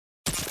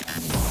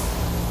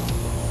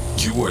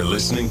You are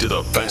listening to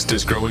the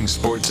fastest growing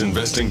sports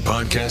investing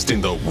podcast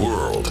in the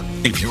world.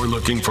 If you're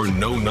looking for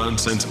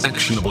no-nonsense,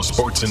 actionable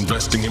sports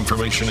investing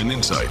information and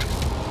insight,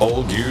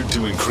 all geared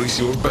to increase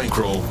your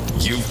bankroll,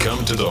 you've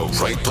come to the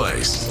right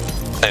place.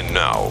 And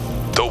now,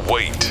 the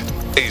wait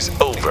is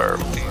over.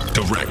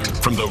 Direct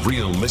from the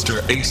real Mr.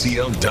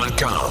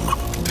 ACL.com,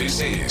 this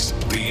is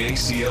the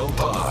ACL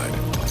Pod,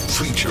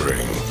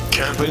 featuring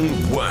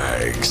Cap'n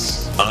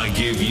Wags. I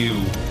give you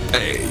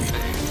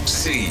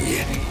ACL.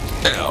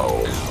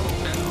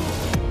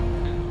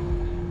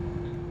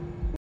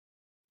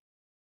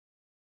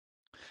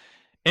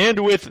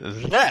 And with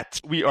that,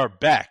 we are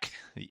back.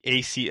 The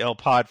ACL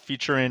Pod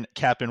featuring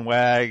Cap'n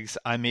Wags.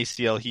 I'm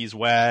ACL, he's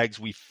Wags.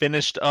 We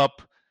finished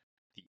up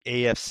the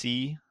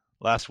AFC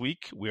last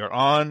week. We are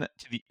on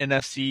to the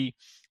NFC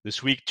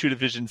this week. 2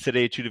 divisions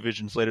today, 2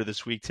 divisions later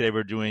this week. Today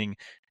we're doing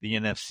the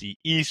NFC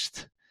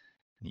East,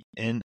 the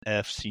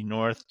NFC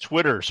North.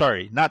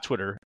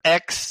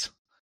 X,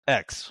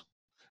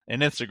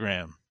 and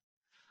Instagram,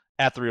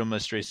 at The Real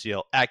Mr.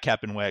 ACL, at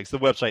Cap'n Wags. The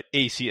website,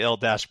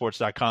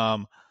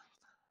 acl-sports.com.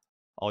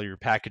 All your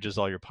packages,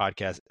 all your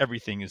podcasts,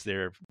 everything is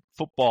there.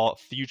 Football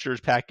futures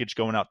package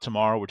going out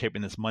tomorrow. We're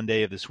taping this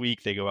Monday of this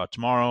week. They go out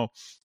tomorrow.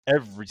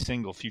 Every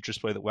single futures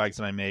play that Wags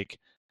and I make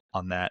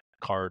on that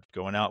card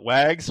going out.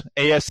 Wags,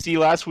 AFC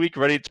last week.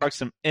 Ready to talk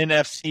some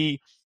NFC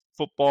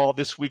football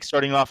this week,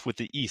 starting off with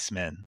the East,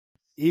 man.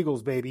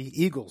 Eagles, baby.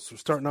 Eagles. We're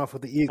starting off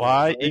with the Eagles.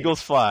 Fly, right?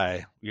 Eagles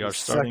fly. We are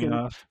starting second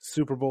off.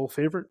 Super Bowl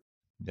favorite.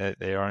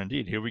 They are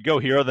indeed. Here we go.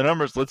 Here are the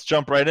numbers. Let's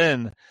jump right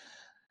in.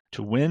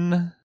 To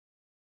win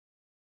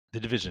the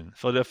division,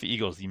 Philadelphia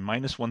Eagles, the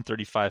minus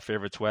 135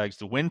 favorites. Wags.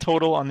 The win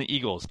total on the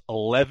Eagles,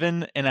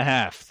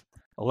 11.5.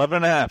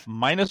 11.5,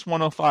 minus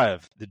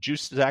 105. The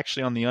juice is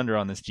actually on the under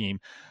on this team.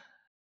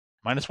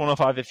 Minus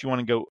 105 if you want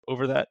to go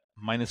over that.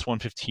 Minus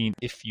 115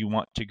 if you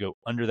want to go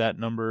under that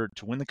number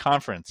to win the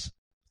conference.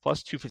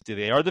 Plus 250.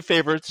 They are the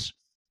favorites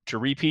to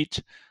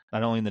repeat,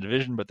 not only in the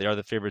division, but they are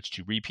the favorites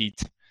to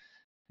repeat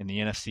in the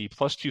NFC.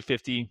 Plus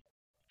 250.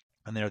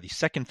 And they are the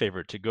second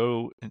favorite to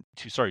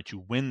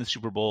win the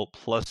Super Bowl,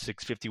 plus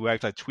 650.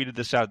 Wags, I tweeted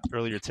this out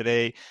earlier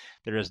today.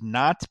 There has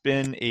not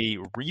been a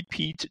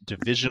repeat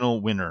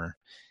divisional winner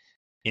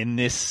in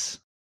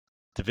this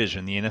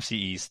division, the NFC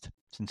East,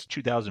 since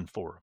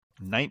 2004.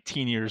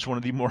 19 years, one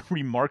of the more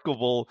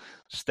remarkable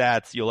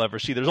stats you'll ever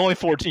see. There's only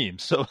 4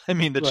 teams. So, I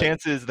mean, the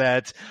chances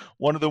that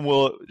one of them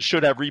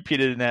should have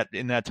repeated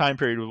in that time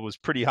period was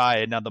pretty high.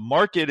 And now the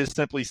market is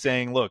simply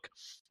saying, look,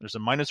 there's a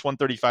minus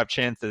 135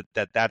 chance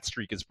that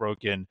streak is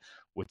broken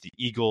with the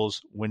Eagles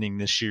winning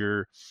this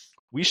year.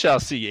 We shall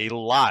see a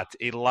lot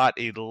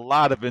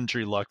of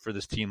injury luck for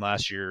this team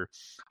last year,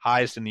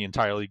 highest in the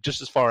entire league,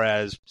 just as far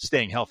as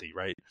staying healthy,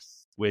 right?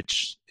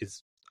 Which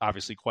is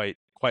obviously quite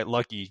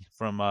lucky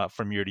from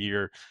year to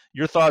year.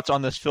 Your thoughts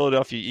on this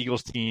Philadelphia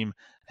Eagles team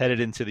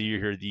headed into the year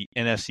here, the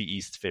NFC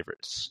East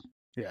favorites?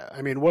 Yeah,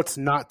 I mean, what's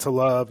not to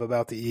love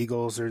about the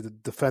Eagles? They're the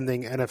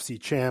defending NFC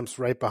champs,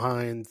 right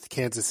behind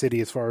Kansas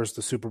City as far as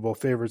the Super Bowl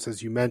favorites,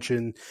 as you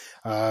mentioned.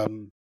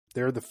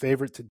 They're the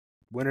favorite to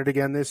win it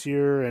again this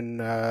year, and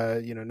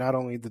not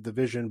only the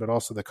division but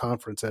also the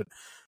conference at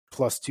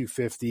plus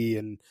 250.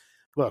 And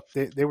look,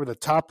 they were the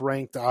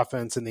top-ranked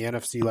offense in the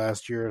NFC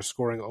last year,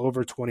 scoring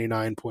over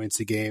 29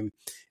 points a game.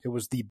 It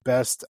was the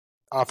best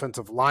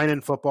offensive line in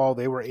football.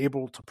 They were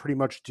able to pretty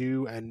much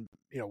do and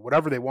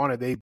whatever they wanted.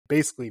 They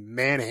basically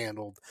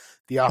manhandled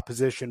the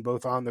opposition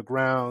both on the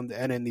ground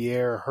and in the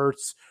air.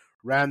 Hurts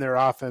ran their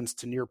offense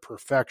to near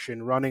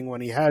perfection, running when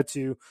he had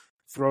to,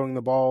 throwing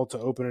the ball to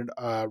open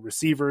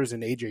receivers,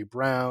 and A.J.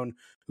 Brown,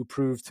 who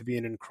proved to be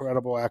an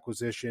incredible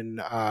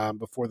acquisition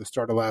before the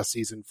start of last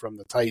season from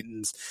the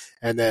Titans.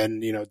 And then,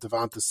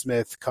 Devonta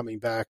Smith coming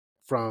back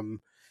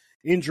from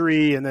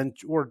injury and then,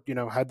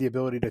 had the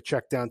ability to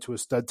check down to a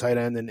stud tight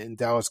end in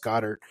Dallas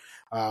Goedert.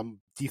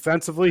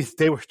 Defensively,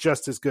 they were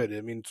just as good.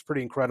 I mean, it's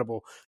pretty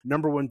incredible.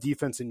 Number 1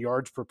 defense in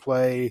yards per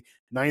play,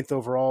 9th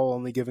overall,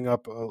 only giving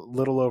up a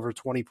little over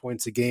 20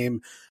 points a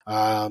game.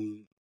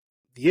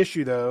 The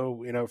issue,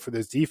 though, for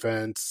this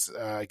defense,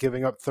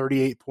 giving up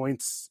 38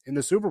 points in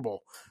the Super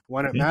Bowl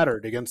when it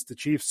mattered against the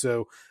Chiefs.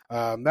 So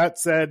that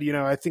said,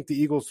 I think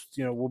the Eagles,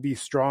 will be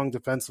strong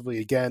defensively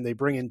again. They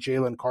bring in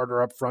Jalen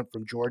Carter up front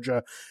from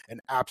Georgia,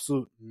 an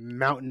absolute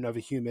mountain of a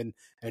human,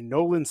 and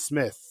Nolan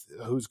Smith,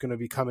 who's going to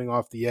be coming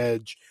off the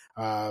edge.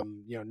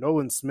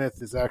 Nolan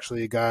Smith is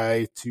actually a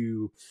guy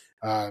to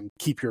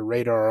keep your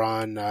radar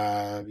on.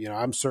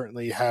 I'm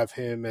certainly have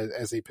him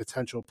as a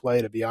potential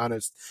play, to be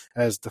honest,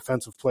 as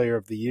defensive player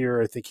of the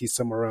year. I think he's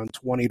somewhere around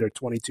 20 to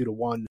 22 to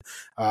 1.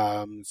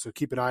 So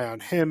keep an eye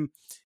on him.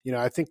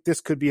 I think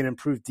this could be an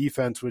improved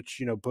defense,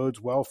 which, bodes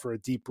well for a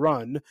deep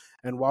run.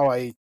 And while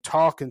I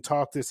talk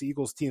this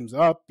Eagles teams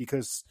up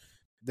because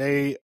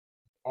they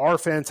are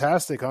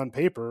fantastic on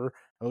paper,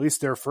 at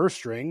least their first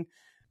string,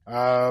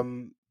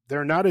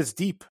 they're not as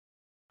deep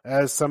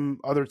as some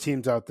other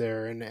teams out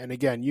there. And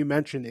again, you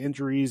mentioned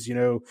injuries,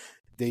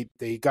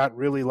 they got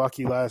really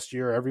lucky last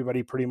year.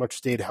 Everybody pretty much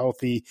stayed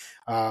healthy.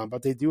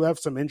 But they do have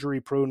some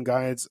injury prone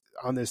guys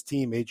on this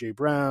team, A.J.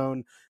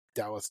 Brown,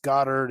 Dallas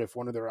Goedert, if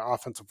one of their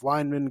offensive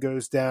linemen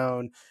goes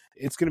down,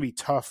 it's going to be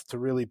tough to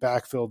really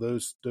backfill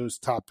those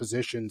top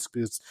positions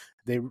because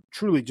they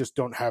truly just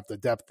don't have the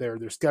depth there.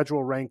 Their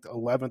schedule ranked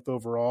 11th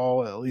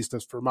overall, at least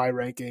as for my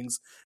rankings.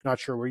 Not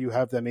sure where you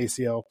have them,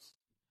 ACL.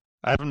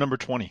 I have them number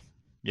 20.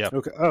 Yeah.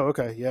 Okay. Oh,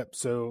 okay. Yep.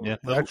 So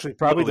actually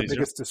probably the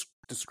biggest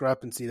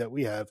discrepancy that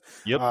we have.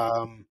 Yep.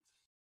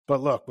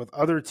 But look, with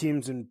other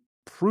teams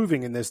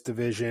improving in this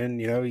division,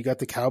 you got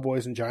the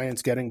Cowboys and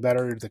Giants getting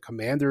better. The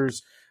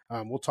Commanders,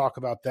 we'll talk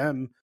about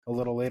them a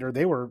little later.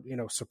 They were,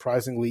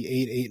 surprisingly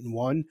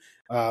 8-1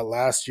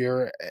 last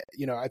year.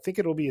 I think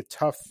it'll be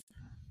tough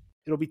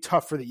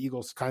for the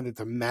Eagles kind of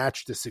to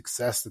match the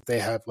success that they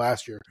had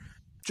last year.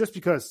 Just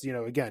because,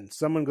 again,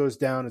 someone goes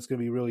down, it's going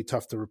to be really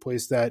tough to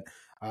replace that.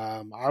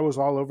 I was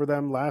all over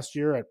them last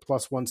year at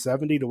plus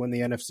 170 to win the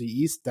NFC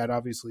East. That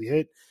obviously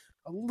hit.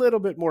 A little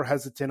bit more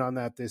hesitant on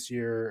that this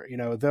year,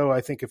 though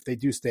I think if they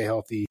do stay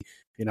healthy,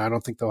 I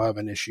don't think they'll have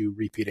an issue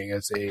repeating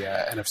as a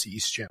NFC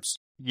East champs.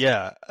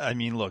 Yeah, I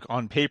mean, look,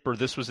 on paper,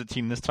 this was a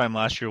team this time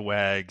last year,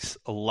 Wags.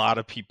 A lot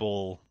of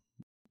people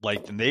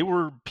liked them.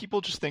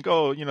 People just think,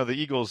 the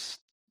Eagles,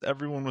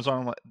 everyone was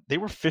on. They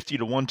were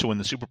 50-1 to win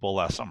the Super Bowl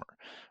last summer,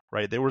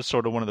 right? They were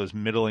sort of one of those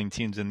middling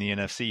teams in the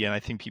NFC, and I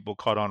think people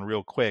caught on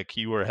real quick.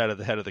 You were ahead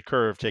of the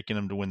curve, taking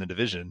them to win the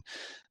division.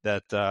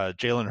 That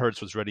Jalen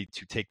Hurts was ready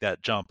to take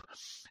that jump,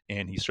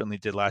 and he certainly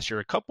did last year.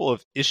 A couple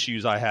of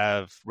issues I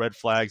have, red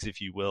flags, if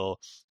you will.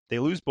 They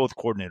lose both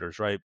coordinators,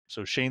 right?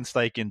 So Shane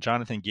Steichen,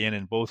 Jonathan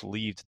Gannon both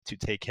leave to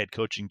take head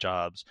coaching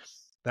jobs.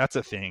 That's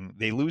a thing.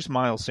 They lose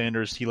Miles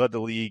Sanders. He led the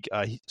league.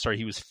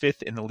 He was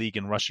fifth in the league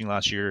in rushing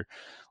last year,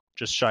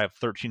 just shy of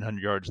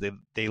 1,300 yards.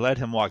 They let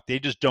him walk. They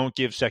just don't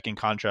give second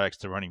contracts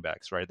to running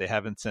backs, right? They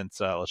haven't since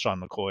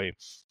LaShawn McCoy.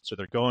 So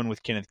they're going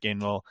with Kenneth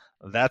Gainwell.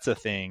 That's a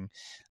thing.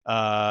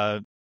 They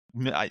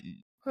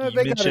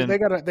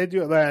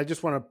do. I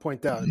just want to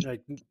point out,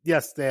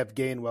 yes, they have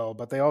Gainwell,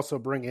 but they also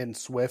bring in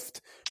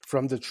Swift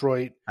from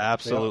Detroit.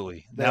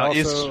 Absolutely. They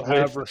also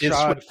have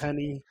Rashad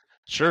Penny.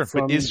 Sure,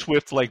 but is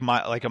Swift like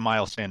a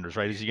Miles Sanders,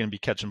 right? Is he going to be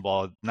catching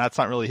ball? And that's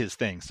not really his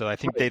thing. So I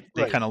think they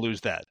kind of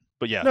lose that.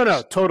 But yeah.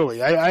 No,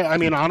 totally. I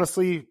mean,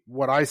 honestly,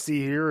 what I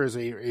see here is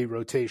a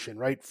rotation,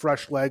 right?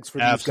 Fresh legs for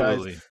these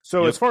guys.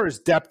 So as far as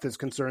depth is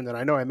concerned, and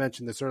I know I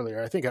mentioned this earlier,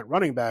 I think at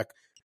running back,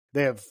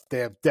 they have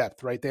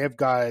depth, right? They have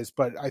guys,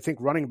 but I think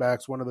running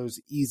back's one of those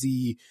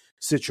easy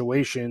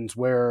situations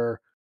where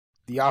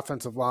the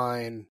offensive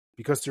line,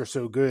 because they're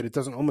so good, it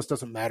almost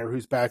doesn't matter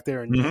who's back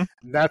there. And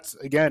that's,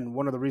 again,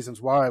 one of the reasons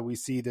why we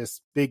see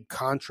this big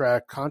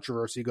contract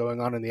controversy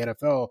going on in the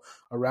NFL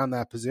around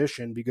that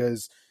position,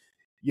 because,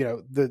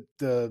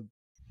 the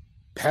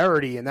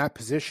parity in that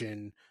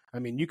position, I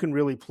mean, you can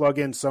really plug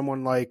in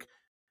someone like,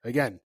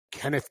 again,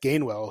 Kenneth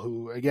Gainwell,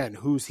 who, again,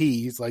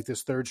 he's like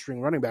this third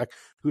string running back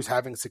who's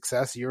having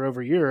success year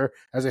over year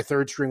as a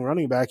third string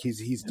running back.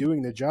 He's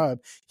doing the job.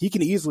 He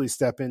can easily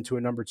step into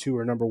a number 2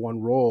 or number 1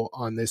 role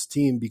on this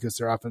team because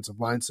their offensive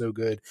line's so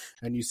good.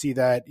 And you see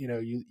that,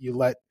 you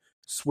let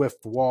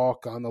Swift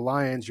walk on the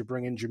Lions, you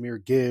bring in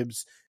Jahmyr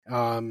Gibbs,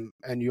 and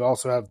you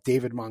also have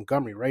David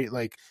Montgomery, right?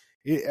 Like,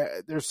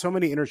 there's so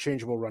many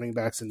interchangeable running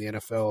backs in the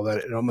NFL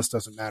that it almost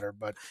doesn't matter.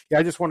 But yeah,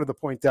 I just wanted to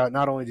point out,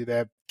 not only do they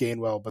have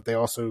Gainwell, but they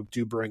also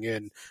do bring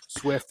in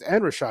Swift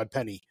and Rashad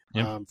Penny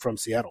from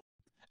Seattle.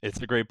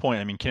 It's a great point.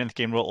 I mean, Kenneth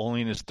Gainwell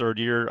only in his third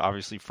year,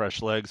 obviously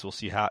fresh legs. We'll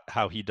see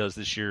how he does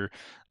this year.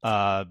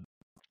 +8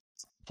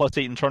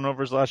 in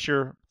turnovers last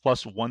year,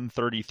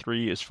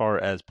 +133 as far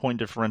as point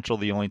differential.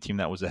 The only team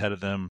that was ahead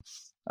of them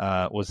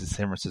was the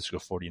San Francisco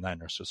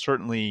 49ers. So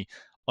certainly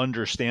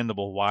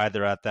understandable why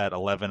they're at that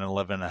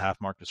 11.5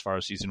 mark as far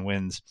as season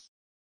wins.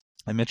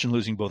 I mentioned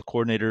losing both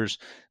coordinators.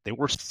 They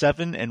were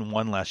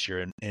 7-1 last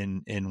year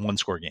in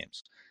one-score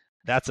games.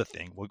 That's a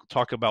thing. We'll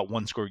talk about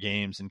one-score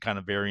games and kind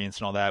of variance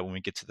and all that when we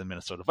get to the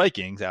Minnesota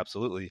Vikings,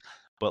 absolutely.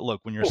 But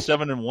look, when you're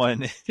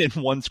 7-1 in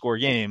one-score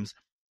games,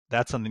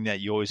 that's something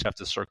that you always have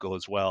to circle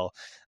as well.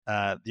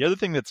 The other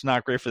thing that's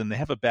not great for them, they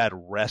have a bad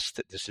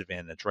rest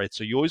disadvantage, right?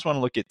 So you always want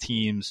to look at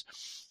teams'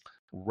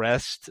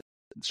 rest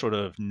sort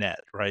of net,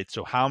 right?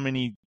 So how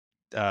many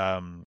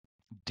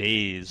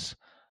days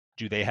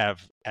do they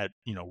have at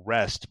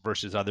rest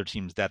versus other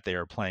teams that they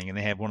are playing? And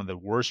they have one of the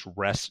worst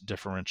rest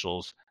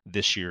differentials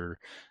this year.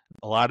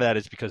 A lot of that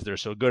is because they're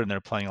so good and they're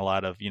playing a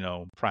lot of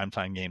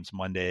primetime games,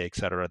 Monday, et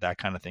cetera, that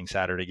kind of thing,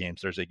 Saturday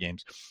games, Thursday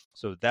games.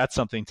 So that's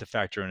something to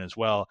factor in as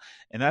well.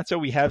 And that's why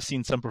we have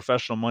seen some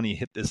professional money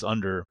hit this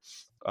under.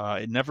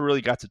 It never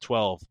really got to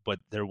 12, but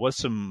there was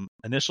some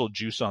initial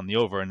juice on the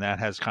over, and that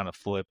has kind of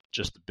flipped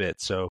just a bit.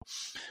 So,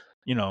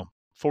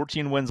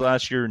 14 wins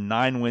last year,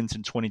 9 wins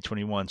in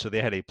 2021. So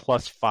they had a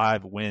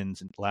 +5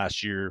 wins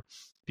last year.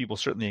 People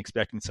certainly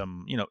expecting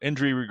some,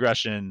 injury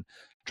regression,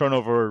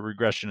 turnover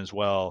regression as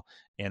well.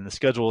 And the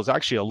schedule is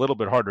actually a little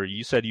bit harder.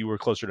 You said you were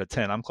closer to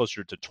 10. I'm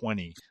closer to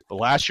 20. But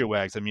last year,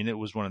 Wags, I mean, it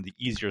was one of the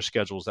easier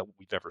schedules that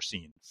we've ever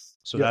seen.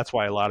 So that's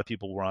why a lot of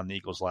people were on the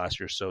Eagles last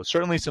year. So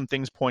certainly some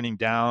things pointing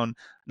down,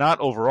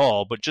 not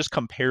overall, but just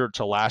compared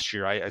to last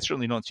year. I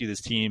certainly don't see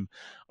this team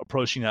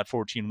approaching that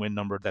 14-win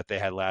number that they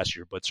had last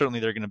year. But certainly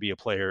they're going to be a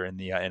player in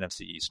the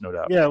NFC East, no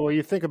doubt. Yeah, well,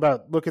 you think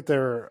about, look at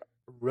their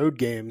road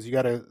games. You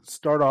got to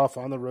start off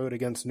on the road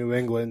against New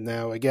England.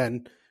 Now,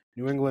 again,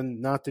 New England,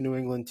 not the New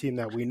England team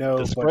that we know.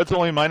 The spread's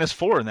only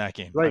 -4 in that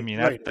game. Right, I mean,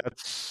 right.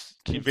 that's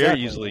can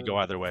very easily go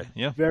either way.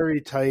 Yeah,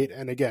 very tight.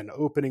 And again,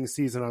 opening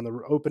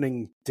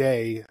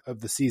day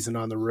of the season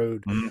on the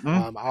road.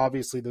 Mm-hmm.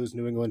 Obviously, those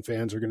New England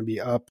fans are going to be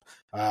up.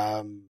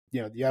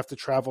 You have to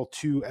travel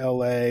to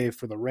LA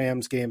for the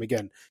Rams game.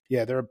 Again,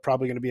 yeah, they're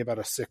probably going to be about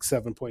a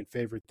 6-7 point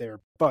favorite there.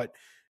 But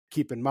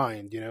keep in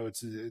mind,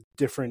 it's a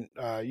different.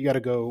 You got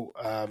to go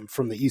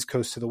from the East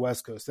Coast to the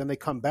West Coast. Then they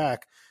come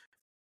back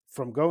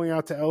from going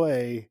out to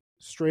LA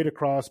straight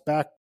across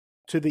back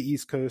to the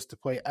East Coast to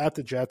play at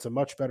the Jets, a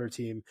much better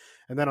team.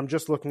 And then I'm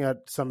just looking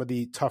at some of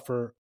the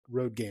tougher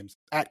road games.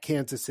 At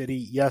Kansas City,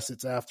 yes,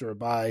 it's after a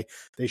bye.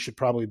 They should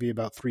probably be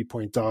about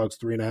 3-point dogs,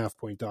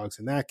 3.5-point dogs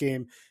in that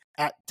game.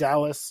 At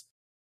Dallas,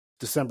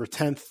 December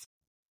 10th.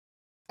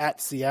 At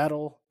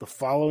Seattle the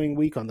following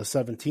week on the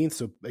 17th.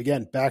 So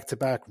again,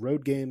 back-to-back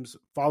road games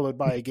followed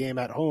by a game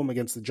at home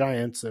against the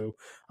Giants. So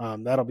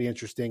that'll be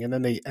interesting. And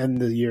then they end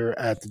the year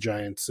at the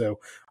Giants.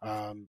 So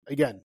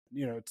again,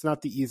 it's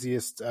not the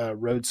easiest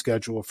road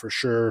schedule for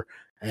sure.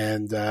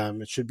 And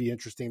it should be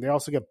interesting. They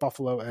also get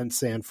Buffalo and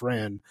San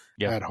Fran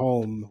at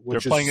home.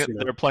 Which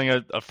they're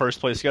playing a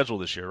first-place schedule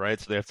this year, right?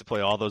 So they have to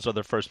play all those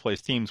other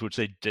first-place teams, which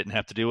they didn't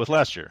have to do with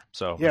last year.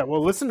 So yeah,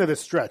 well, listen to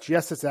this stretch.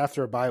 Yes, it's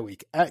after a bye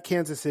week. At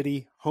Kansas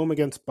City, home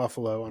against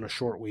Buffalo on a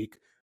short week,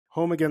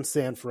 home against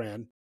San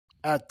Fran,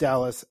 at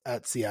Dallas,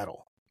 at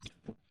Seattle.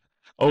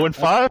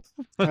 0-5?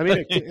 I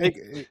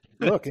mean,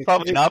 look.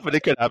 Probably not, but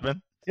it could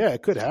happen. Yeah,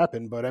 it could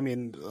happen. But, I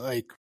mean,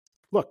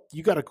 look,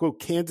 you got to go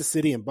Kansas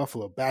City and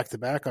Buffalo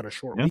back-to-back on a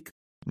short week.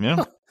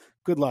 Yeah.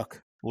 Good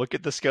luck. Look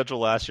at the schedule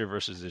last year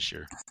versus this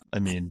year. I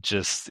mean,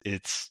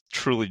 it's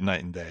truly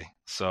night and day.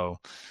 So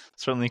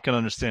certainly can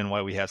understand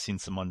why we have seen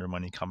some under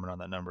money coming on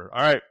that number.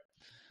 All right.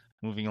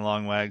 Moving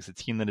along, Wags, the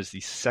team that is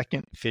the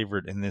second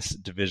favorite in this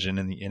division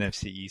in the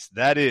NFC East.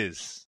 That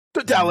is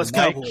the Dallas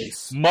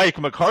Cowboys. Mike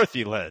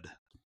McCarthy led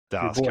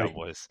Dallas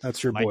Cowboys.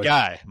 That's your boy.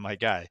 My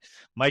guy.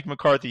 Mike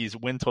McCarthy's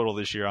win total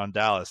this year on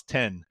Dallas,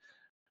 10.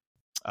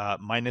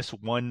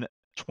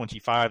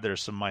 -125.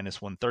 There's some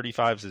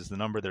 -135s is the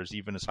number. There's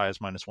even as high as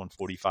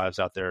 -145s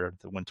out there.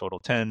 The win total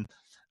 10.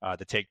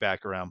 The take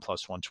back around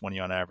 +120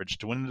 on average.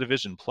 To win the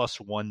division,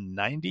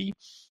 +190.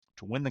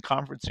 To win the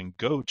conference and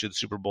go to the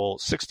Super Bowl,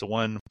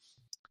 6-1.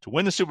 To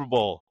win the Super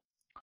Bowl,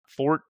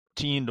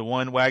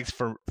 14-1. Wags,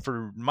 for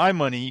my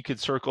money, you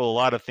could circle a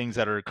lot of things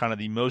that are kind of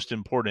the most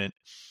important.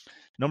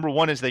 Number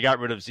one is they got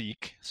rid of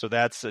Zeke, so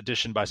that's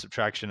addition by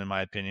subtraction, in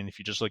my opinion. If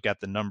you just look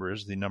at the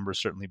numbers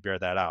certainly bear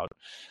that out.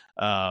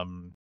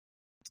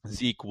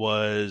 Zeke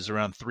was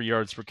around 3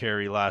 yards per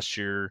carry last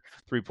year,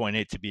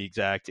 3.8 to be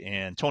exact,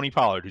 and Tony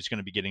Pollard, who's going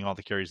to be getting all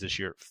the carries this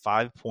year,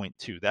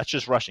 5.2. That's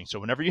just rushing. So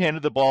whenever you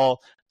handed the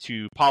ball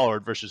to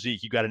Pollard versus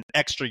Zeke, you got an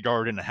extra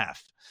yard and a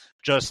half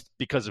just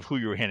because of who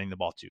you were handing the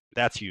ball to.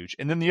 That's huge.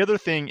 And then the other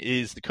thing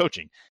is the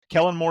coaching.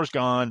 Kellen Moore's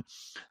gone.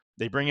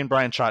 They bring in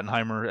Brian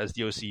Schottenheimer as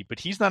the OC, but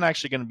he's not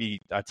actually going to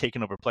be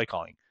taking over play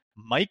calling.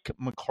 Mike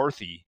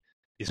McCarthy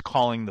is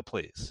calling the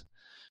plays.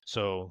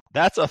 So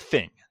that's a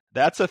thing.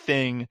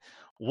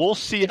 We'll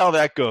see how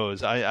that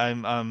goes.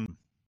 We'll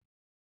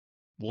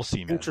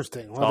see, man.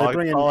 Interesting. Well, they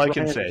bring in I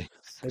can say.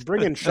 They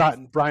bring in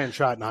Brian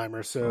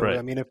Schottenheimer. So, right.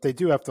 I mean, if they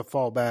do have to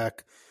fall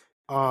back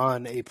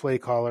on a play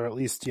caller, at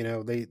least,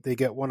 they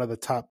get one of the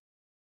top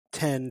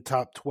 10,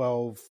 top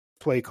 12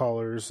 play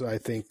callers, I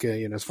think,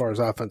 as far as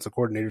offensive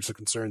coordinators are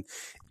concerned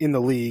in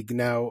the league.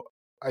 Now,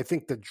 I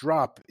think the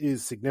drop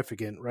is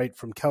significant, right?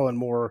 From Kellen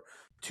Moore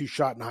to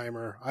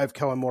Schottenheimer. I have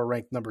Kellen Moore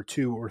ranked number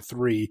 2 or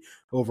 3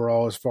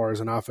 overall as far as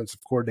an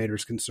offensive coordinator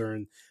is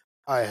concerned.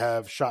 I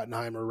have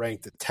Schottenheimer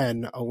ranked at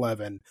 10,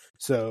 11.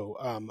 So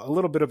a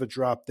little bit of a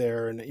drop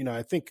there. And,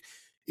 I think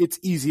it's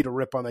easy to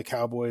rip on the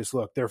Cowboys.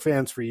 Look, they're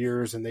fans for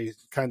years, and they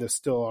kind of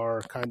still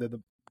are kind of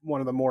one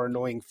of the more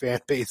annoying fan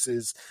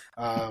bases,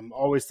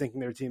 always thinking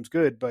their team's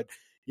good. But,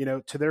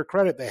 to their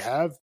credit, they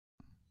have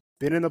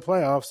been in the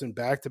playoffs in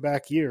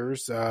back-to-back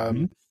years.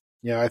 I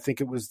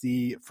think it was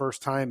the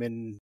first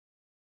time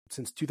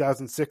since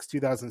 2006,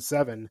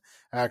 2007,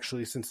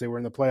 actually, since they were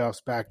in the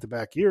playoffs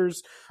back-to-back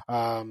years.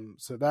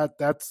 So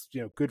that's,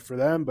 good for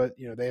them. But,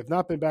 they have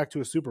not been back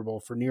to a Super Bowl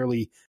for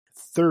nearly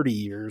 30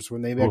 years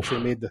when they've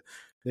actually made the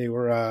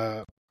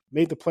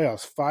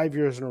playoffs 5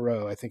 years in a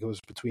row. I think it was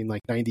between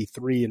like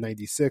 93 and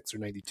 96 or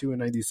 92 and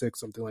 96,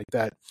 something like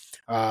that.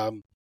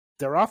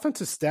 Their offense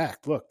is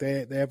stacked. Look,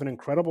 they have an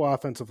incredible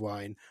offensive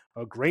line,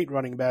 a great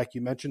running back. You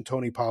mentioned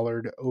Tony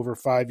Pollard, over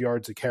 5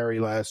 yards a carry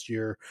last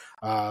year.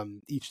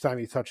 Each time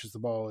he touches the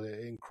ball,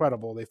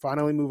 incredible. They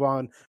finally move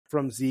on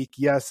from Zeke.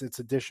 Yes, it's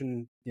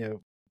addition,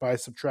 by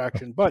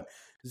subtraction, but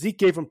Zeke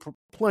gave him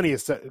plenty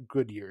of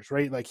good years,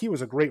 right? Like he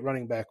was a great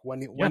running back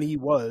when he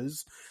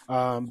was,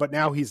 but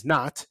now he's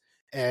not.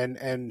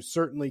 And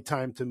certainly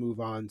time to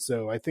move on.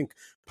 So I think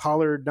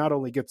Pollard not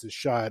only gets a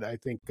shot, I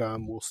think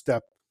will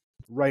step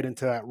right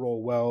into that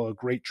role well. A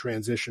great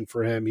transition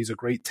for him. He's a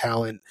great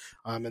talent.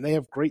 And they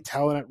have great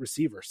talent at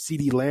receiver.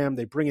 CeeDee Lamb,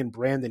 they bring in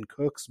Brandon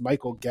Cooks,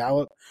 Michael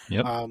Gallup.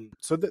 Yep.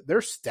 So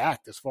they're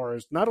stacked as far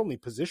as not only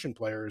position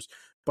players,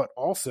 but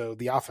also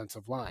the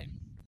offensive line.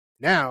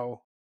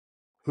 Now,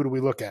 who do we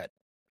look at?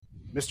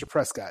 Mr.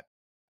 Prescott.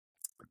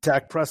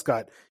 Dak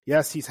Prescott,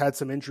 yes, he's had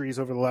some injuries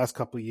over the last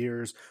couple of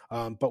years,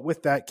 but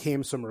with that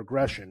came some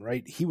regression,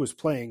 right? He was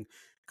playing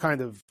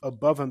kind of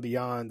above and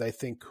beyond, I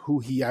think, who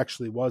he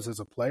actually was as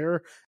a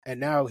player, and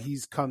now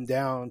he's come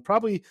down,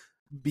 probably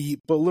be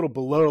a little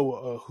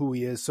below who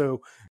he is. So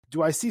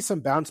do I see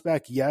some bounce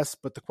back? Yes,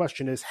 but the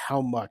question is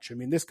how much? I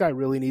mean, this guy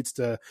really needs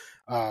to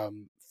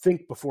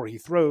think before he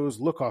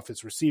throws, look off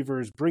his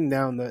receivers, bring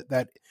down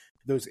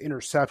those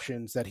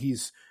interceptions that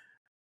he's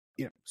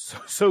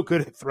so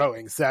good at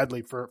throwing,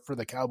 sadly for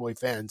the Cowboy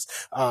fans.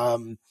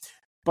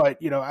 But,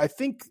 I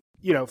think,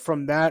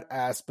 from that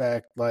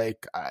aspect,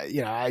 like,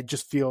 I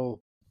just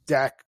feel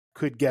Dak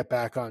could get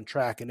back on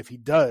track. And if he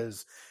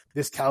does,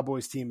 this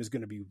Cowboys team is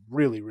going to be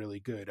really, really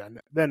good.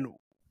 And then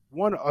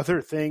one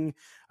other thing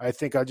I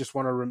think I just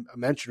want to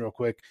mention real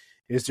quick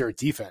is their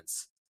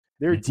defense.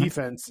 Their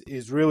defense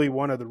is really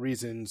one of the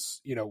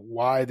reasons,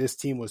 why this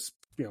team was,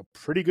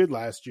 pretty good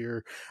last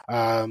year.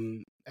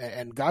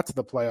 And got to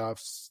the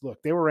playoffs.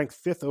 Look, they were ranked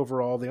 5th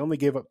overall. They only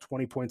gave up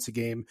 20 points a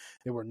game.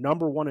 They were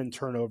number 1 in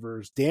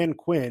turnovers. Dan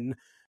Quinn,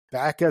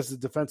 back as the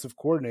defensive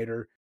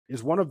coordinator,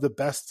 is one of the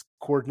best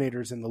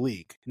coordinators in the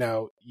league.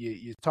 Now,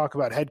 you talk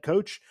about head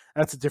coach,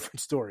 that's a different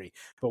story.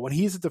 But when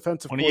he's a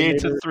defensive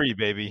 28 coordinator, 28-3,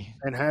 baby,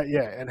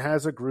 and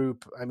has a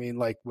group, I mean,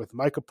 like with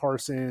Micah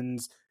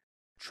Parsons,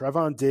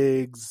 Trevon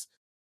Diggs,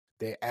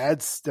 they add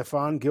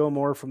Stephon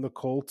Gilmore from the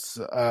Colts.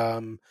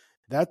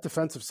 That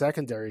defensive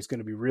secondary is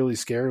going to be really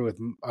scary with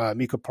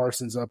Micah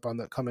Parsons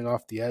coming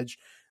off the edge.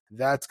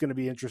 That's going to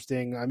be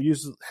interesting. I'm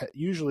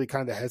usually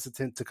kind of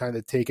hesitant to kind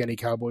of take any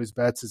Cowboys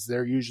bets, as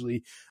they're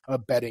usually a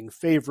betting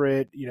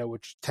favorite,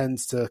 which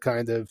tends to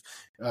kind of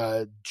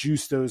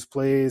juice those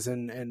plays,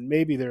 and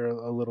maybe they're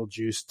a little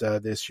juiced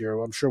this year.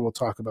 I'm sure we'll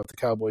talk about the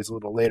Cowboys a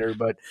little later,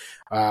 but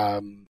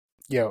at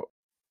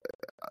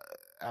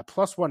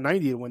plus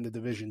 190 to win the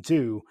division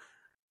too.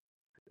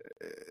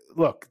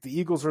 Look, the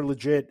Eagles are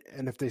legit,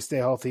 and if they stay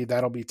healthy,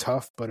 that'll be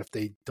tough. But if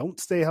they don't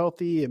stay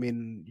healthy, I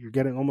mean, you're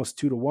getting almost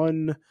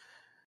 2-1.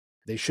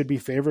 They should be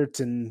favorites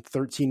in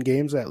 13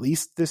 games at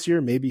least this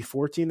year, maybe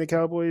 14. The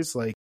Cowboys,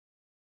 like,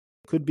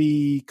 could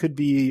be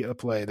a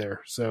play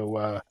there.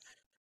 So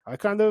I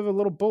kind of a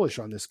little bullish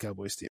on this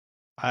Cowboys team.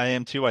 I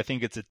am too. I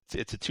think it's a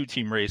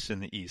 2-team race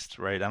in the East,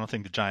 right? I don't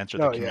think the Giants or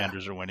the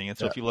Commanders are winning. And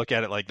so if you look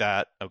at it like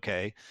that,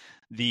 okay.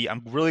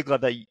 I'm really glad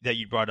that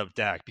you brought up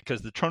Dak,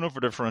 because the turnover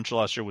differential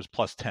last year was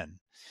plus 10,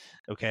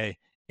 okay?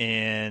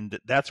 And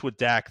that's with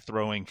Dak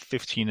throwing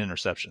 15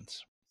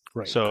 interceptions.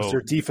 Right, so because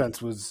their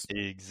defense was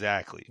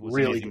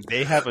really good.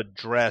 They have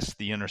addressed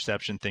the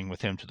interception thing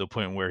with him to the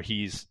point where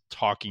he's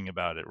talking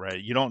about it,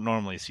 right? You don't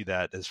normally see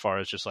that as far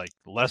as just like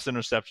less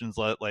interceptions,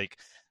 like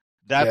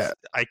that's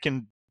I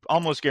can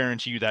almost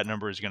guarantee you that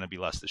number is going to be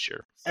less this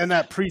year. And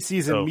that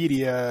preseason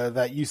media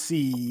that you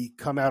see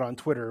come out on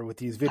Twitter with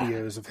these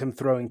videos of him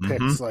throwing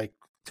picks like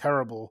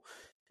terrible,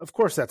 of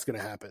course that's going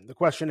to happen. The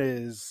question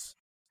is,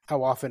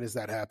 how often is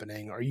that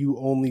happening? Are you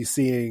only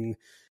seeing,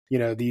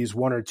 these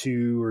one or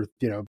two or,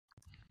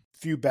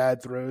 few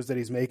bad throws that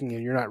he's making,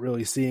 and you're not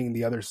really seeing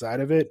the other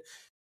side of it?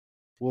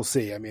 We'll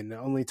see. I mean,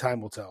 only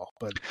time will tell.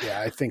 But yeah,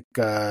 I think,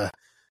 I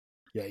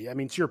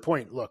mean, to your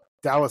point, look,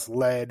 Dallas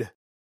led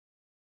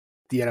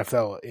the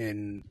NFL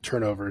in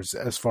turnovers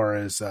as far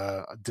as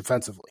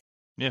defensively.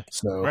 Yeah.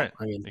 So, right.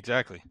 I mean,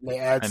 exactly. They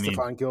add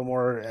Stephon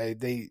Gilmore.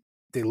 They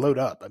load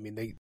up. I mean,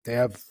 they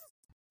have.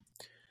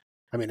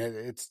 I mean,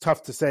 it's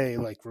tough to say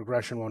like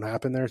regression won't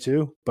happen there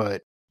too,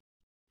 but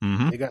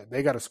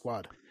they got a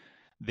squad.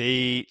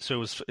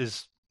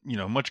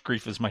 Much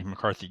grief as Mike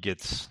McCarthy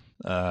gets,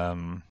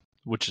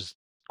 which is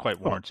quite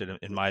warranted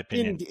in my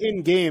opinion.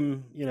 In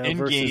game,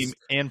 versus game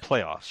and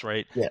playoffs,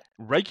 right? Yeah.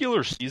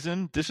 Regular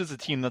season, this is a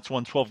team that's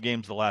won 12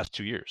 games the last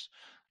 2 years.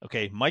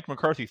 Okay, Mike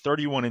McCarthy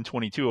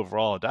 31-22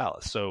 overall at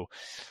Dallas. So,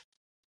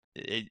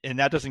 and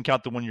that doesn't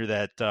count the 1 year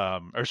that,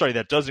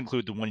 that does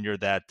include the 1 year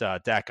that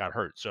Dak got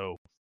hurt. So,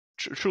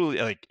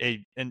 truly,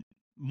 and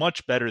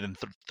much better than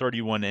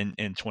 31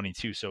 and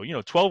 22. So,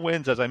 12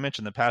 wins, as I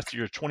mentioned, the past 2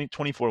 years,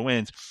 24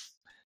 wins.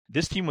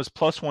 This team was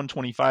plus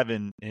 125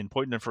 in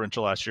point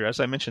differential last year.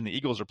 As I mentioned, the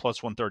Eagles are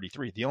plus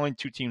 133. The only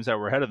two teams that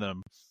were ahead of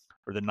them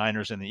were the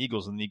Niners and the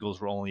Eagles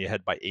were only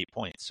ahead by 8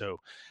 points. So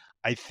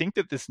I think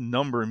that this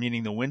number,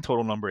 meaning the win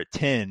total number at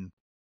 10,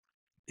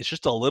 is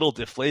just a little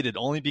deflated,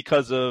 only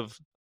because of,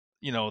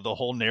 the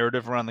whole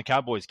narrative around the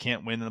Cowboys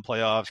can't win in the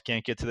playoffs,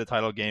 can't get to the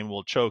title game,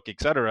 will choke,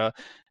 etc.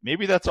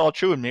 Maybe that's all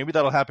true, and maybe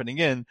that'll happen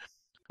again.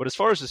 But as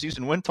far as the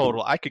season win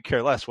total, I could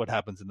care less what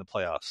happens in the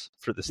playoffs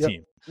for this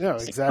team. No,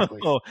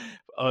 exactly. So,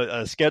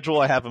 schedule,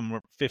 I have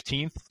them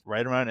 15th,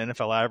 right around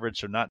NFL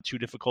average, so not too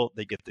difficult.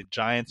 They get the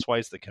Giants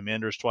twice, the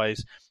Commanders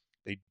twice.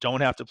 They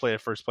don't have to play a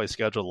first-place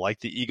schedule like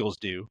the Eagles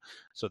do,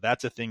 so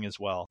that's a thing as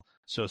well.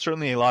 So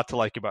certainly a lot to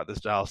like about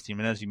this Dallas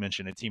team, and as you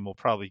mentioned, a team we'll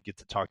probably get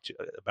to talk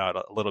about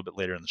a little bit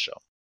later in the show.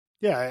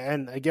 Yeah,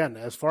 and again,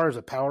 as far as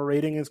a power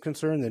rating is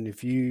concerned, and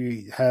if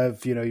you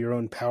have your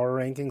own power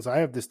rankings, I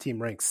have this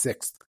team ranked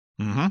 6th.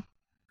 Mm-hmm.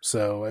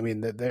 So I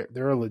mean,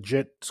 they're a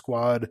legit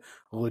squad,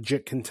 a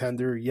legit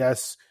contender.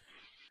 Yes,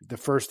 the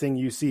first thing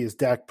you see is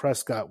Dak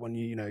Prescott when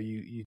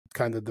you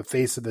kind of the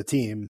face of the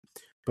team,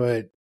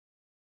 but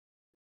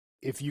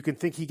if you can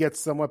think he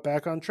gets somewhat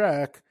back on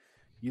track,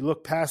 you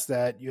look past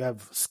that, you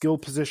have skill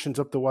positions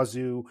up the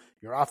wazoo.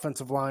 Your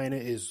offensive line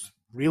is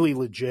really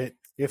legit,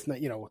 if not,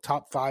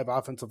 top 5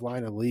 offensive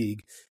line in the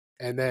league.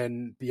 And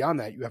then beyond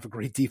that, you have a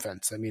great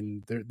defense. I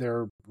mean,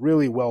 they're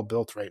really well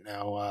built right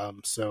now.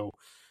 So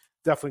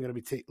definitely going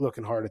to be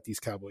looking hard at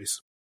these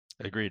Cowboys.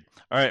 Agreed.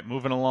 All right,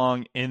 moving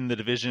along in the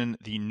division,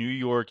 the New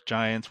York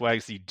Giants,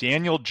 Wags, the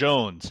Daniel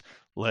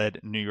Jones-led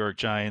New York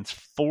Giants,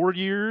 4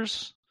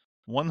 years,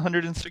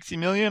 $160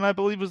 million, I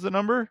believe was the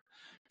number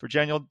for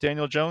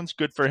Daniel Jones.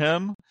 Good for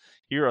him.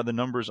 Here are the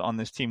numbers on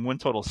this team. Win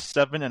total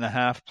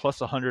 7.5,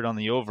 plus 100 on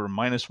the over,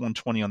 minus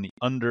 120 on the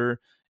under,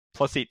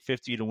 plus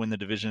 850 to win the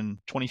division,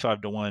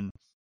 25-1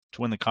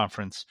 to win the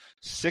conference,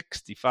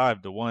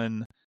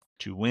 65-1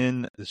 to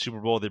win the Super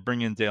Bowl. They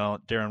bring in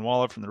Darren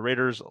Waller from the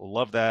Raiders.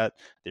 Love that.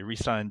 They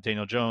re-signed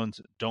Daniel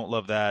Jones. Don't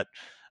love that.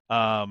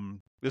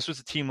 This was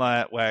a team,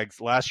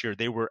 Wags, last year.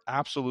 They were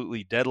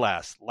absolutely dead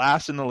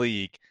last in the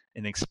league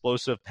in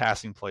explosive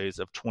passing plays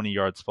of 20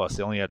 yards plus.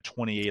 They only had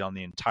 28 on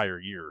the entire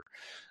year.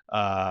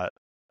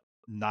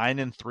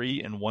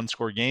 9-3 in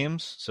one-score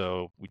games.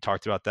 So we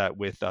talked about that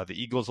with the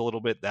Eagles a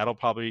little bit. That'll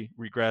probably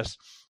regress.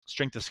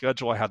 Strength of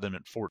schedule, I had them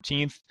at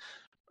 14th.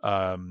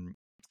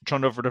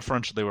 Turnover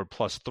differential, they were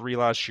 +3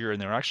 last year, and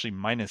they were actually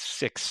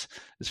 -6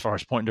 as far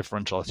as point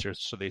differential last year.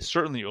 So they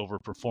certainly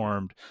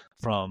overperformed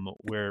from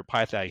where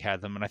Pythag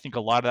had them. And I think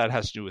a lot of that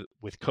has to do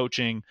with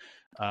coaching.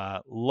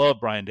 Love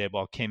Brian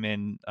Daboll, came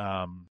in,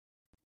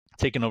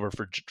 taking over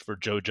for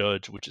Joe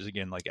Judge, which is,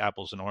 again, like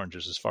apples and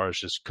oranges as far as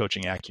just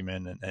coaching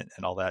acumen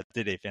and all that.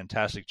 Did a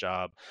fantastic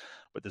job.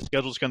 But the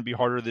schedule's going to be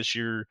harder this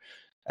year.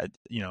 A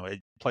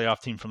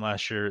playoff team from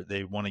last year,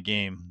 they won a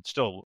game,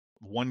 still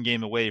one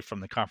game away from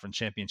the conference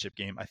championship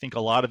game. I think a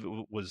lot of it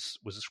was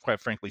quite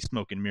frankly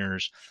smoke and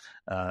mirrors.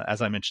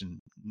 As I mentioned,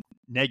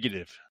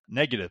 negative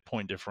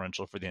point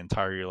differential for the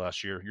entire year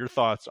last year. Your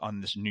thoughts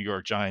on this New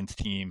York Giants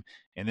team,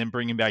 and then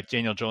bringing back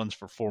Daniel Jones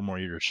for 4 more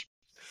years?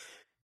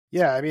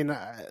 Yeah, I mean,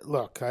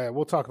 look,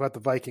 we'll talk about the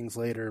Vikings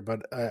later,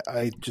 but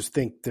I just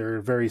think they're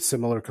very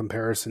similar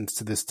comparisons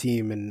to this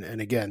team.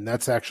 And again,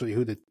 that's actually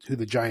who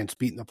the Giants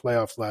beat in the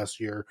playoffs last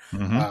year,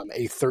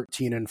 a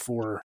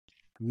 13-4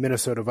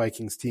 Minnesota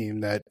Vikings team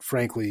that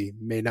frankly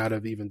may not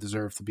have even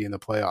deserved to be in the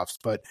playoffs.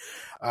 But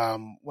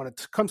when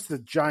it comes to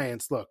the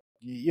Giants, look,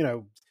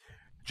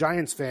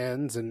 Giants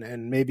fans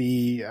and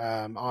maybe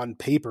on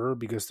paper,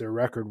 because their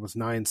record was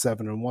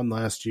 9-7-1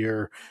 last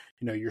year,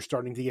 you're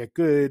starting to get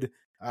good.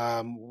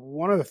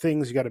 One of the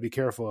things you got to be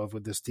careful of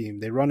with this team,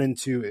 they run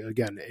into,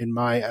 again, in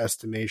my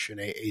estimation,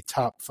 a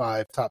top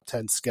 5, top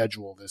 10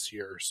 schedule this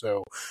year.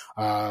 So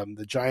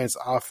the Giants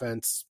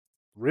offense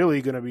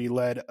really going to be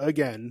led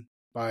again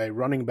by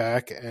running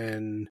back,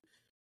 and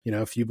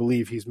if you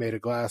believe he's made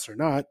of glass or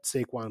not,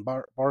 Saquon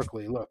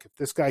Barkley. Look, if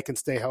this guy can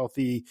stay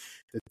healthy,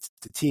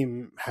 the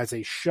team has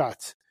a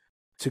shot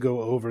to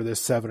go over this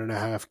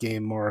 7.5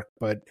 game mark.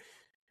 But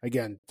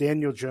again,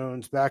 Daniel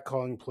Jones back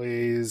calling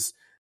plays.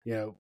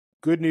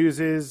 Good news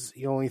is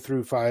he only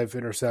threw 5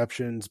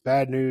 interceptions.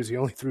 Bad news, he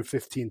only threw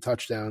 15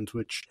 touchdowns,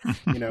 which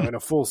in a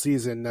full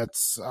season,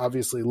 that's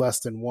obviously less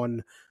than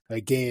 1 a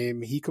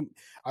game.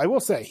 I will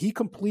say he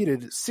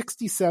completed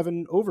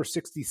over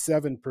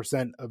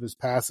 67% of his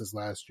passes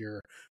last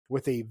year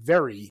with a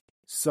very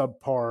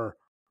subpar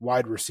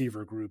wide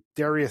receiver group.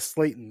 Darius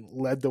Slayton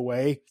led the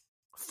way,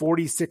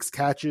 46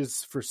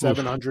 catches for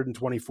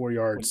 724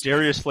 yards. When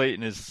Darius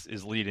Slayton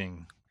is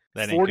leading.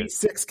 That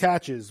 46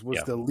 catches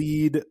was the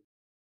lead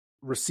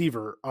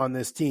receiver on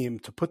this team.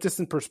 To put this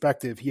in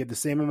perspective, he had the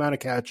same amount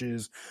of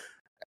catches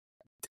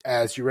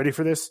as, you ready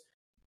for this?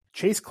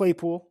 Chase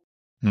Claypool,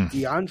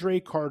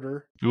 DeAndre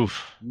Carter,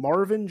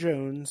 Marvin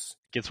Jones.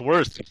 Gets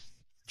worse.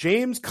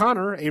 James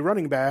Conner, a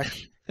running back,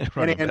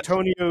 and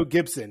Antonio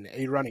Gibson,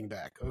 a running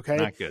back. Okay?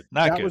 Not good.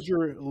 That was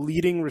your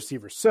leading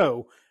receiver.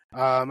 So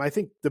I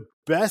think the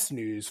best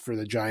news for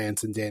the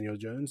Giants and Daniel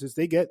Jones is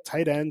they get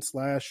tight end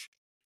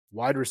 /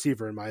 wide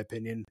receiver, in my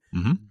opinion.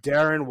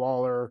 Darren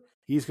Waller.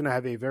 He's going to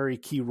have a very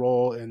key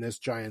role in this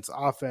Giants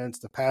offense.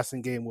 The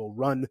passing game will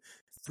run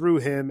through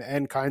him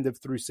and kind of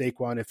through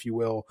Saquon, if you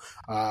will.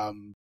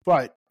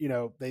 But,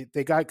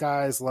 they got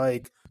guys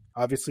like,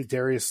 obviously,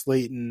 Darius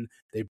Slayton.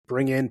 They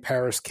bring in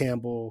Paris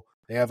Campbell.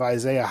 They have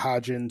Isaiah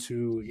Hodgins,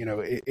 who,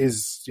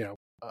 is,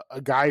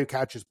 a guy who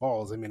catches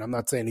balls. I mean, I'm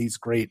not saying he's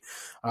great,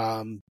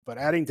 but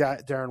adding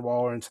Darren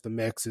Waller into the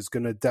mix is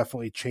going to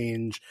definitely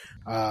change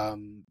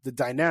the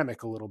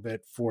dynamic a little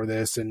bit for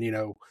this. And,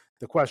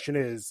 the question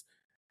is,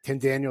 can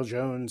Daniel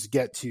Jones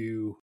get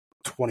to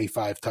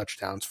 25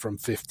 touchdowns from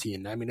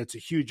 15? I mean, it's a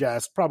huge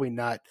ask. Probably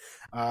not.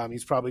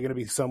 He's probably going to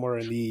be somewhere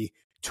in the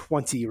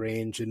 20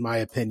 range, in my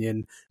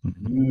opinion,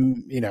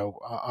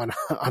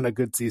 on a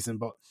good season.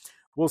 But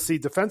we'll see.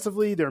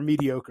 Defensively, they're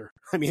mediocre.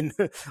 I mean,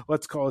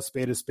 let's call a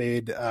spade a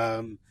spade.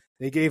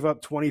 They gave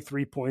up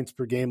 23 points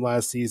per game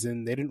last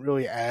season. They didn't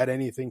really add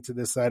anything to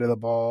this side of the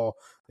ball.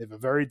 They have a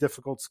very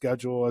difficult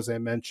schedule, as I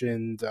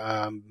mentioned.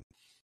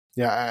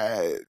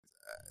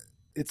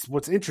 It's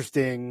what's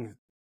interesting.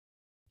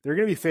 They're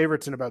going to be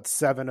favorites in about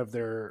 7 of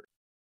their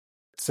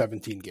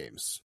 17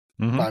 games,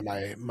 by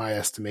my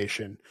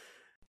estimation.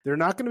 They're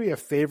not going to be a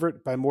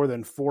favorite by more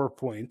than 4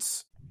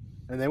 points,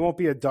 and they won't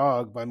be a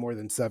dog by more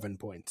than 7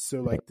 points.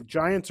 So, the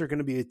Giants are going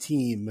to be a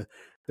team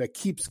that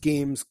keeps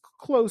games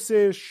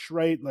close-ish,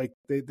 right?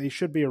 They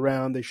should be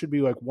around. They should be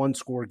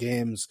one-score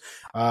games.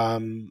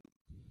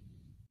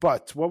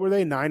 But what were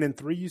they,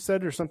 9-3, you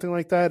said, or something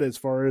like that, as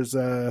far as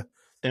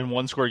in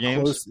one-score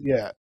games? Close,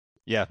 yeah.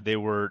 Yeah, they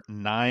were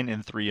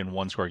 9-3 in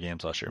one-score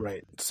games last year.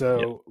 Right.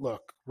 So,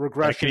 look,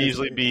 regression. That could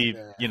easily be,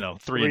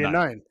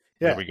 3-9. Yeah.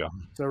 There we go.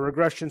 So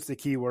regression's the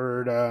key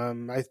word.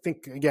 I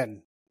think,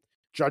 again,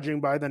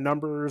 judging by the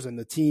numbers and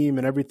the team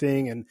and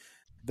everything, and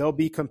they'll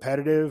be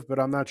competitive, but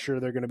I'm not sure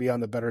they're going to be on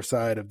the better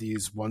side of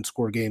these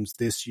one-score games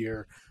this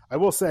year. I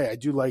will say I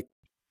do like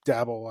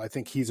Dabble. I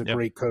think he's a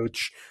great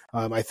coach.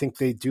 I think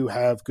they do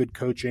have good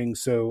coaching.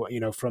 So,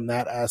 from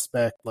that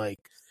aspect,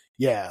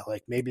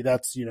 maybe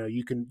that's,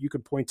 you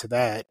can point to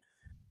that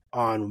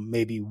on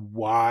maybe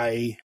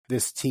why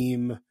this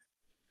team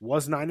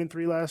was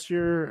 9-3 last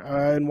year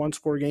in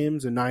one-score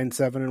games and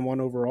 9-7-1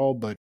 overall.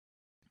 But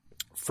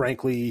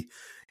frankly,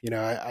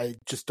 I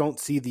just don't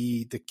see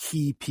the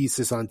key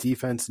pieces on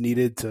defense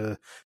needed to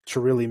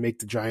really make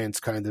the Giants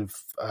kind of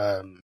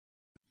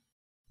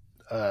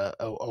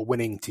a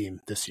winning team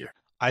this year.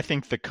 I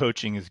think the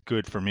coaching is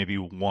good for maybe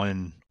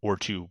 1 or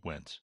 2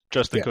 wins,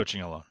 just the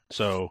coaching alone.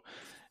 So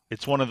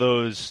it's one of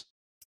those.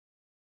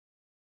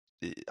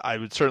 I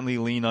would certainly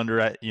lean under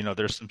it.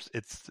 There's some.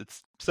 It's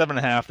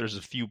 7.5. There's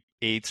a few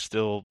 8s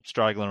still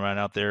struggling around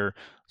out there.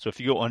 So if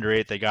you go under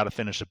 8, they got to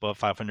finish above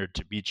 500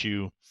 to beat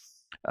you.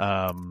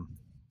 I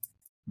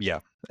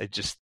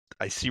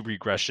see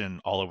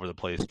regression all over the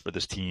place for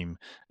this team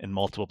in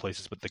multiple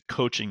places, but the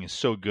coaching is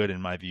so good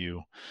in my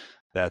view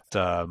that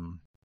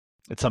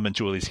it's something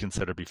to at least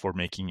consider before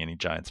making any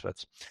Giants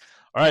bets.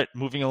 All right,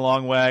 moving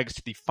along, Wags,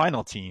 to the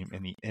final team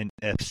in the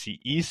NFC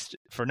East.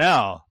 For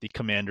now, the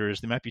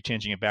Commanders. They might be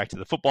changing it back to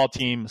the football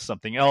team,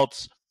 something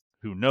else.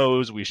 Who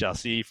knows? We shall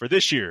see. For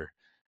this year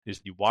is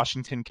the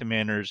Washington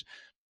Commanders,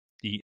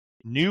 the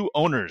new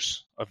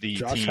owners of the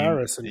Josh team.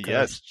 Harris.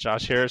 Yes,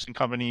 Josh Harris and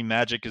company.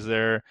 Magic is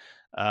there.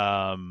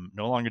 No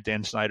longer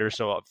Dan Snyder.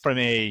 So from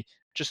a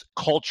just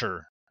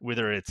culture,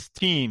 whether it's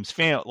teams,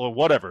 fan, or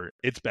whatever,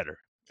 it's better.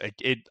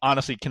 It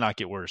honestly cannot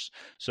get worse.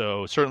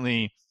 So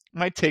certainly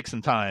might take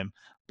some time,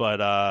 but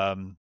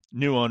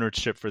new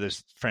ownership for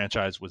this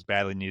franchise was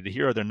badly needed.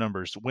 Here are their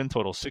numbers. Win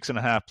total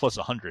 6.5 plus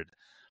 100,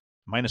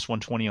 minus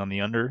 120 on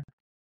the under.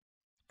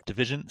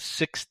 Division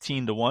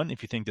 16-1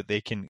 if you think that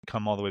they can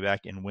come all the way back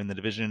and win the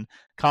division.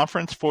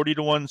 Conference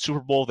 40-1. Super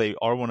Bowl, they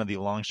are one of the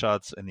long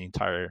shots in the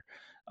entire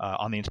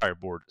on the entire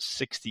board.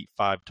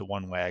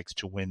 65-1 Wags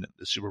to win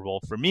the Super Bowl.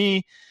 For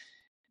me,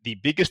 the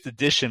biggest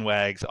addition,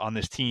 Wags, on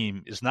this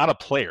team is not a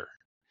player.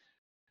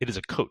 It is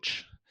a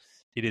coach.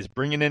 It is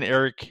bringing in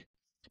Eric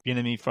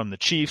Bieniemy from the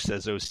Chiefs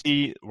as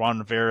OC. Ron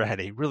Rivera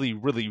had a really,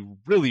 really,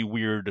 really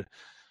weird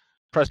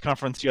press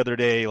conference the other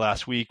day,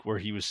 last week, where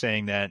he was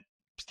saying that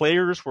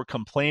players were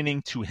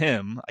complaining to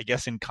him, I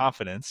guess in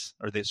confidence,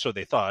 so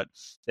they thought,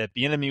 that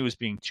Bieniemy was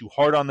being too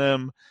hard on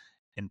them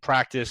in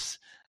practice.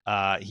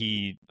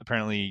 He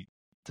apparently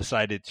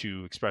decided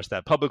to express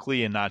that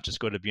publicly and not just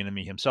go to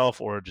Bieniemy himself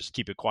or just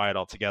keep it quiet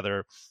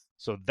altogether.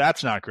 So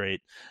that's not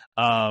great.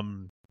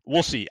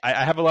 We'll see.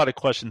 I have a lot of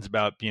questions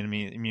about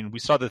Bieniemy. I mean, we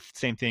saw the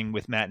same thing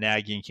with Matt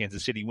Nagy in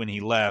Kansas City when he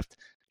left.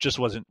 Just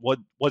wasn't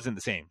the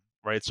same,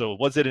 right? So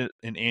was it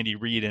an Andy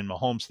Reid and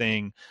Mahomes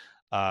thing?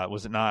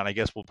 Was it not? I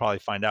guess we'll probably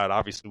find out.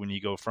 Obviously, when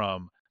you go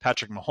from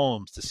Patrick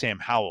Mahomes to Sam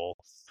Howell,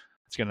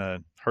 it's going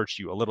to hurt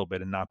you a little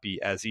bit and not be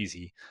as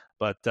easy.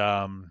 But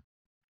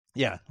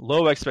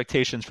low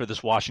expectations for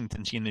this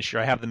Washington team this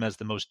year. I have them as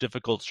the most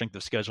difficult strength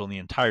of schedule in the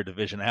entire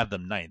division. I have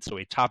them 9th. So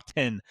a top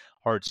 10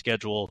 hard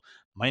schedule,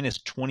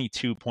 minus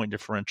 22 point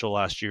differential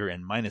last year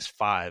and minus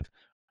 5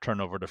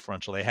 turnover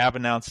differential. They have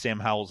announced Sam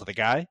Howell's the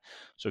guy,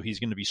 so he's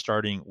going to be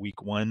starting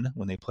week 1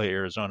 when they play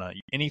Arizona.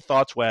 Any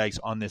thoughts, Wags,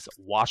 on this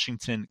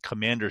Washington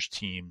Commanders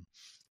team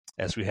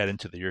as we head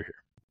into the year here?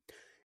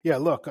 Yeah,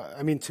 look,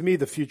 I mean, to me,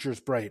 the future's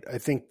bright. I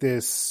think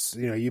this,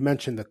 you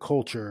mentioned the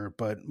culture,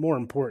 but more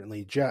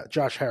importantly,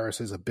 Josh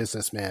Harris is a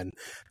businessman.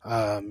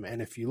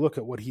 And if you look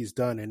at what he's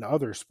done in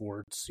other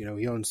sports,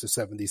 he owns the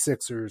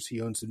 76ers,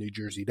 he owns the New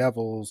Jersey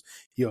Devils,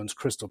 he owns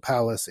Crystal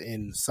Palace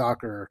in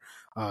soccer.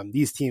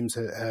 These teams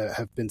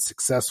have been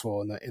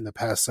successful in the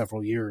past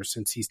several years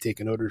since he's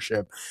taken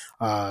ownership.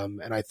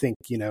 And I think,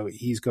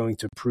 he's going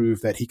to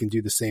prove that he can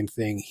do the same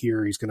thing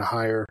here. He's going to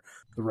hire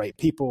the right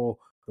people,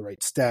 the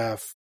right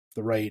staff,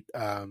 the right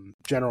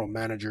general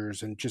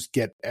managers, and just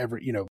get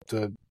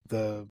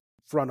the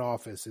front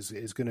office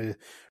is going to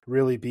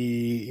really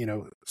be,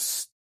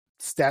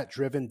 stat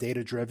driven,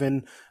 data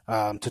driven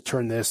to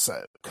turn this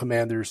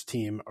Commanders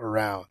team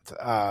around.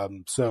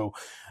 So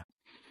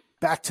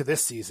back to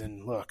this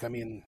season, look, I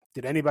mean,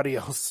 did anybody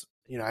else,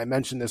 I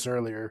mentioned this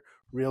earlier,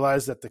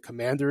 realize that the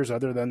Commanders,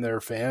 other than their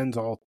fans,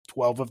 all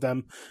 12 of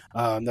them,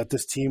 that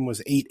this team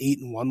was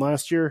 8-1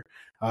 last year?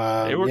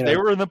 They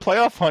were in the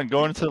playoff hunt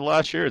going into the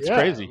last year. It's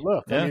crazy.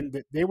 Look, I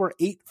mean, they were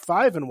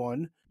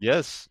 8-5-1.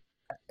 Yes.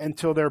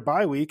 Until their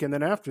bye week, and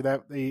then after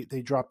that,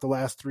 they dropped the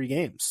last 3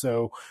 games.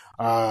 So,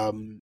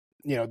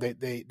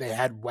 they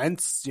had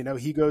Wentz.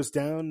 He goes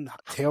down.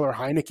 Taylor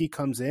Heineke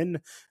comes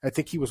in. I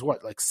think he was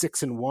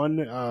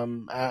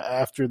 6-1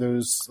 after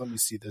those. Let me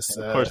see this.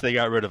 Of course, they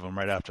got rid of him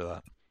right after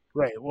that.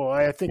 Right. Well,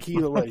 I think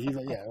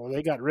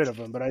they got rid of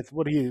him,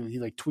 but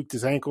he tweaked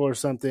his ankle or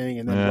something,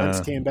 and then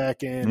Wentz came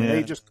back in. Yeah.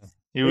 And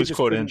he was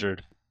quote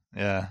injured.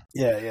 Yeah.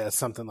 Yeah,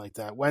 something like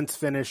that. Wentz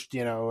finished,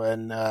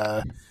 and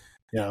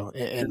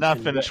did not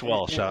finish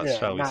well, shall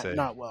we say?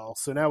 Not well.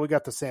 So now we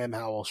got the Sam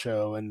Howell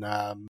show, and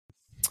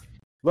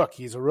look,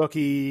 he's a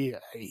rookie.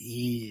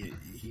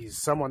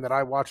 He's someone that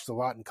I watched a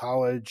lot in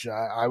college.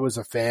 I was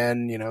a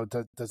fan.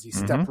 Does he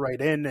step right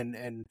in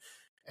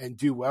and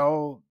do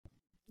well?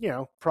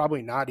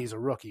 Probably not. He's a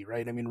rookie,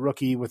 right? I mean,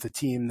 rookie with a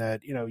team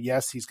that,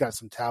 yes, he's got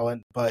some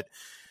talent, but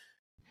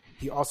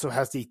he also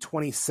has the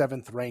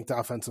 27th ranked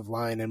offensive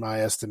line in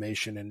my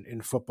estimation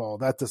in football.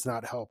 That does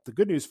not help. The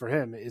good news for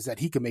him is that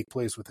he can make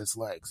plays with his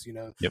legs.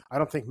 Yep. I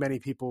don't think many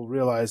people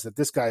realize that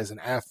this guy is an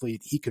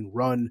athlete. He can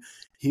run.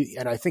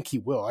 And I think he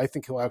will. I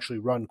think he'll actually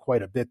run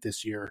quite a bit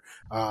this year,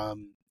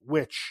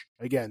 which,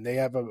 again, they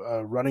have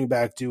a running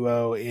back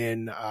duo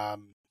in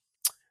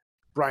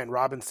Brian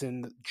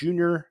Robinson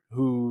Jr.,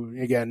 who,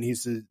 again,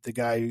 he's the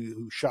guy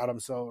who shot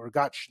himself or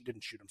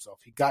didn't shoot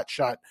himself. He got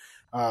shot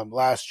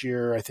last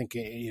year. I think,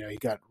 he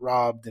got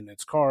robbed in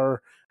his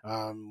car,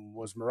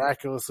 was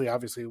miraculously,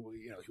 obviously,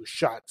 he was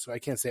shot. So I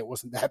can't say it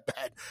wasn't that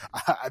bad.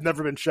 I've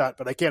never been shot,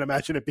 but I can't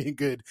imagine it being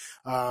good.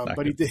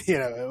 But he did,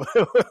 it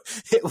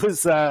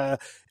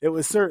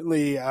was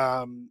certainly,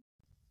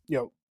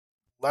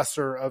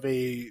 lesser of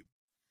a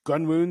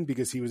gun wound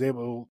because he was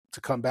able to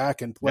come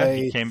back and play.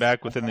 Yeah, he came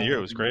back within the year.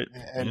 It was great.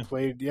 And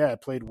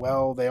played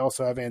well. They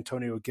also have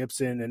Antonio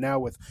Gibson. And now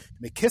with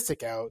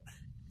McKissick out,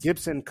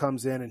 Gibson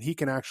comes in and he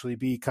can actually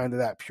be kind of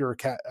that pure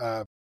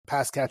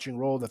pass catching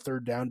role, the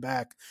third down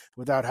back,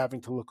 without having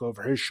to look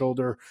over his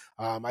shoulder.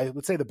 I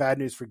would say the bad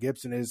news for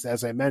Gibson is,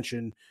 as I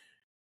mentioned,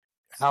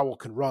 Howell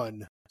can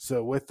run.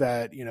 So with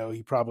that,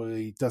 he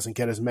probably doesn't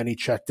get as many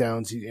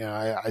checkdowns.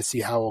 I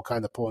see Howell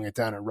kind of pulling it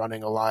down and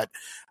running a lot.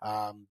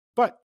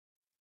 But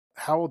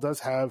Howell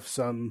does have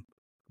some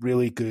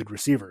really good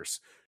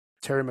receivers.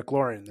 Terry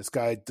McLaurin, this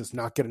guy does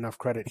not get enough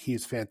credit. He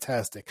is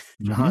fantastic.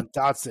 Jahan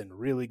Dotson,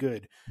 really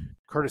good.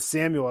 Curtis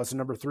Samuel as a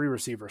number 3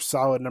 receiver,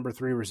 solid number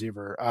 3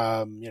 receiver.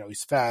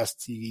 He's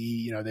fast.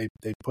 They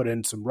put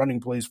in some running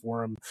plays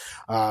for him.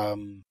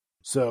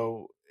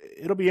 So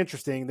it'll be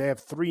interesting. They have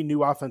 3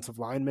 new offensive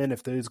linemen.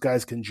 If those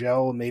guys can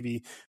gel,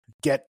 maybe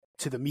get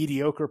to the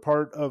mediocre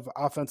part of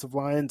offensive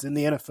lines in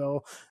the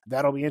NFL,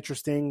 that'll be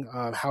interesting.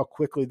 How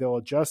quickly they'll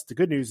adjust. The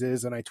good news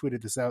is, and I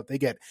tweeted this out, they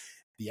get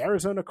the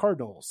Arizona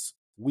Cardinals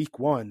week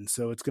 1.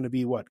 So it's going to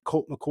be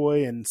Colt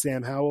McCoy and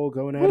Sam Howell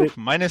going at it.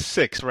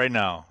 -6 right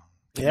now.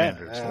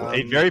 Commanders. Yeah.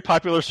 A very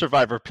popular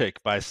survivor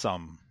pick by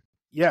some.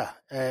 Yeah.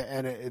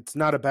 And it's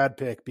not a bad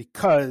pick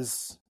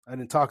because I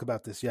didn't talk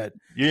about this yet.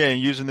 Yeah,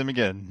 using them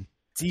again.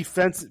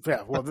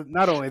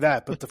 Not only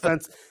that, but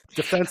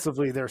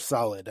defensively, they're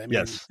solid. I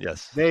mean,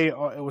 yes. It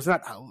was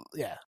not.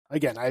 Yeah,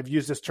 again, I've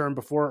used this term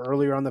before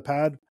earlier on the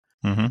pad,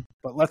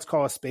 but let's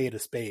call a spade a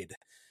spade.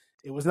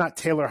 It was not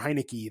Taylor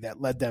Heineke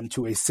that led them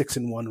to a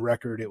 6-1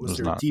 record. It was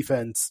their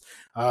defense,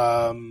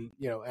 and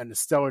a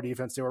stellar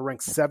defense. They were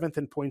ranked 7th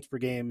in points per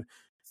game,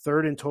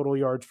 3rd in total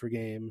yards per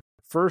game,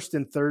 1st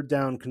in third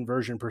down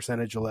conversion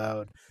percentage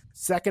allowed,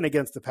 2nd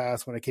against the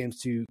pass when it came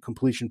to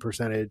completion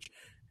percentage.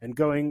 And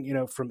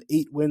going, from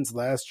 8 wins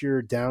last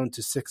year down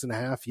to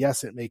 6.5,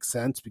 yes, it makes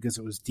sense because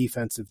it was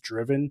defensive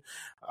driven,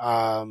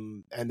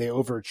 and they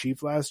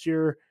overachieved last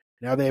year.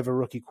 Now they have a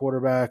rookie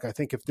quarterback. I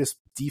think if this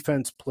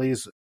defense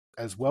plays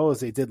as well as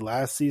they did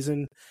last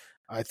season,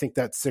 I think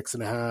that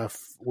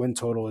 6.5 win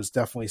total is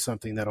definitely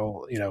something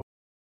that'll,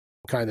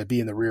 kind of be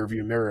in the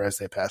rearview mirror as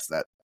they pass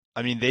that.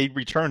 I mean, they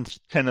returned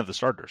 10 of the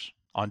starters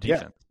on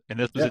defense. Yeah. And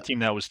this was a team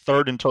that was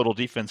 3rd in total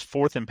defense,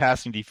 4th in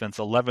passing defense,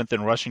 11th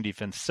in rushing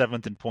defense,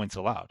 7th in points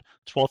allowed,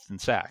 12th in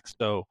sacks.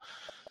 So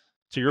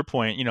to your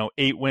point,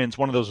 8 wins.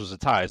 One of those was a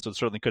tie, so it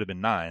certainly could have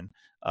been 9.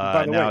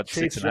 By the now way, it's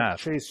 6.5.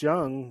 Chase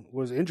Young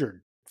was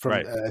injured from,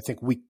 Right. I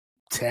think, week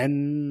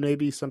 10,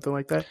 maybe something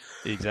like that.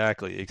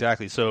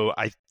 Exactly. So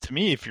to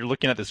me, if you're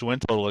looking at this win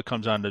total, it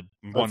comes down to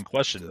one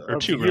question or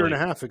two. A year and a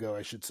half ago,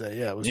 I should say.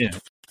 Yeah, it was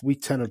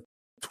week 10 of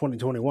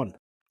 2021.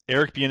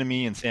 Eric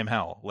Bieniemy and Sam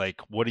Howell.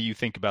 Like, what do you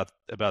think about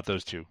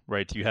those two?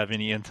 Right? Do you have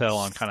any intel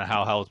on kind of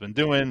how Howell's been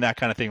doing, that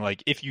kind of thing?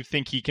 Like, if you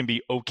think he can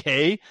be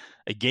okay,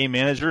 a game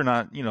manager,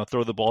 not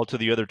throw the ball to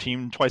the other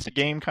team twice a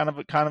game, kind of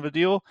a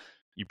deal,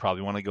 you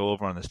probably want to go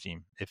over on this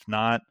team. If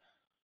not,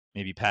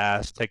 maybe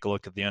pass, take a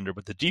look at the under.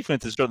 But the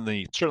defense is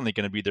certainly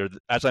going to be there.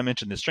 As I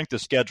mentioned, the strength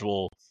of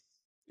schedule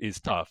is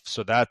tough,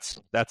 so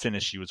that's an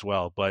issue as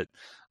well. But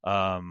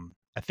I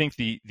think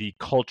the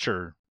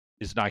culture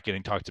is not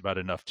getting talked about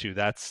enough too.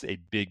 That's a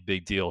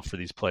big deal for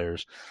these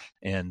players,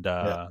 and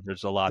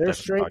there's a lot. Their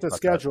strength of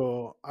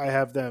schedule, I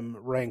have them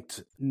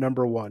ranked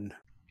number 1,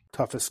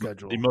 toughest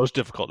schedule, the most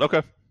difficult.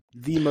 Okay,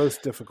 the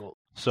most difficult.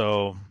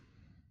 So,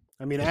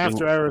 I mean,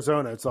 after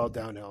Arizona, it's all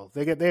downhill.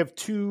 They have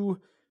 2,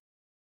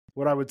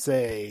 what I would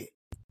say,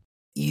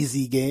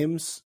 easy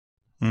games,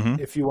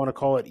 if you want to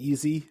call it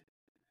easy.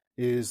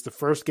 Is the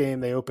first game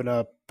they open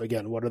up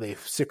again? What are they?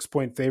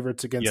 6-point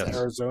favorites against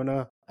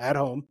Arizona at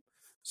home.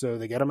 So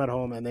they get them at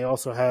home, and they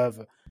also have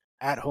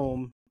at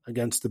home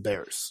against the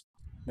Bears.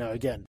 Now,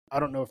 again, I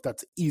don't know if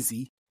that's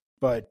easy,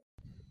 but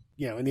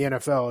in the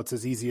NFL, it's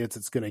as easy as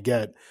it's going to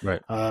get.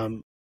 Right.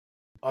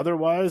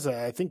 Otherwise,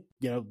 I think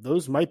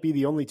those might be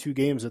the only 2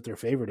 games that they're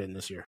favored in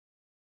this year.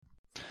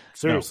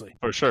 Seriously,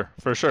 no,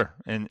 for sure,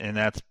 and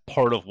that's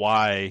part of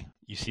why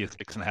you see a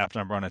 6.5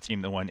 number on a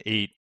team that won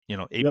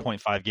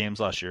 8.5 games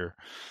last year.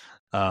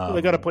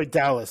 They got to play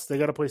Dallas. They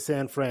got to play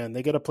San Fran.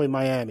 They got to play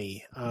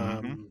Miami.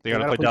 They got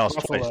to play Dallas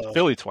Buffalo. Twice,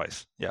 Philly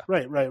twice. Yeah.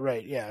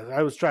 Right. Yeah,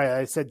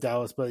 I said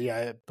Dallas, but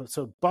yeah.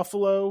 So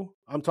Buffalo,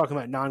 I'm talking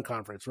about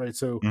non-conference, right?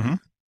 So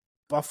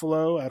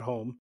Buffalo at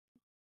home,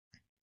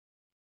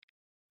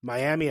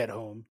 Miami at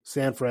home,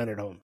 San Fran at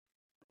home.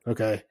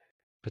 Okay.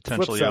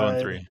 Potentially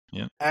 0-3.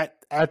 Yeah.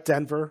 At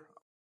Denver,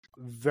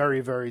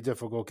 very, very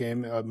difficult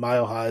game.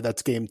 Mile High,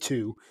 that's game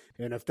 2.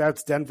 And if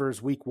that's Denver's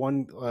week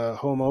 1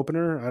 home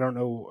opener, I don't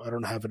know. I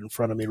don't have it in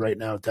front of me right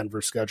now,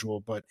 Denver's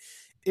schedule. But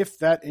if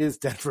that is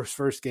Denver's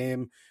first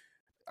game,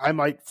 I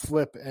might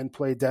flip and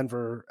play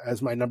Denver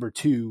as my number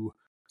 2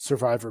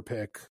 survivor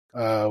pick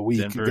week.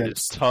 Denver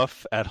is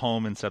tough at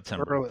home in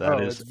September. That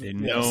is a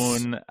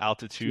known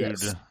altitude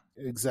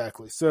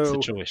exactly. So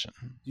situation.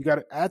 You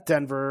got at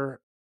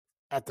Denver,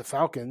 at the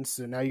Falcons,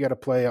 and now you got to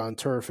play on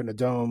turf in a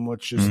dome,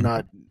 which is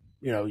not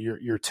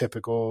your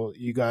typical.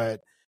 You got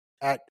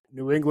at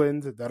New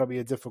England, that'll be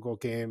a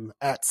difficult game.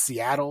 At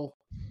Seattle,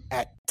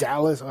 at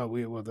Dallas,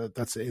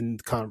 that's in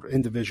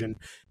division.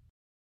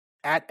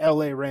 At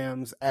LA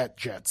Rams, at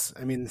Jets.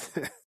 I mean,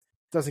 it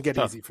doesn't get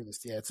easy for this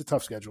team. Yeah, it's a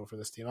tough schedule for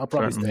this team. I'll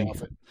probably stay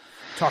off it.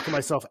 Talking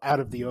myself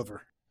out of the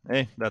over.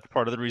 Hey, that's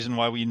part of the reason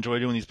why we enjoy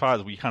doing these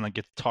pods. We kind of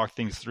get to talk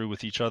things through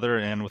with each other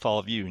and with all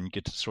of you, and you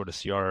get to sort of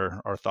see our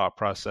thought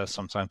process.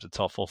 Sometimes it's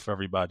helpful for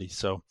everybody.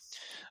 So,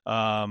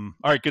 all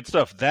right, good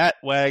stuff. That,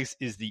 Wags,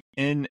 is the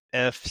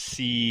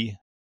NFC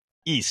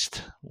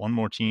East. One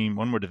more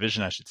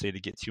division, I should say, to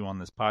get to on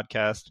this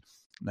podcast.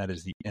 And that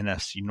is the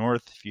NFC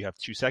North. If you have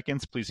 2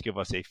 seconds, please give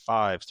us a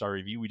 5-star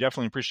review. We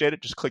definitely appreciate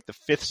it. Just click the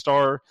 5th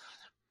star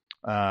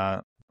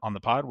on the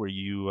pod where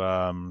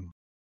you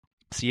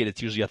see it.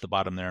 It's usually at the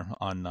bottom there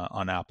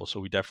on Apple. So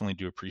we definitely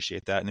do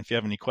appreciate that. And if you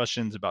have any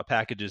questions about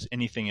packages,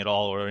 anything at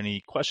all, or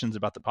any questions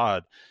about the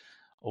pod,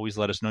 always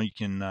let us know. You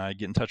can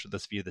get in touch with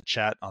us via the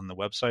chat on the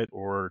website,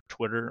 or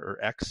Twitter, or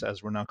X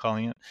as we're now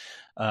calling it,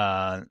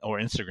 or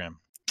Instagram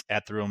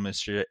at the real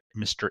Mr.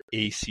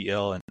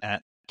 ACL and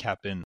at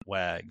Captain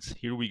Wags.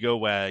 Here we go,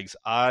 Wags.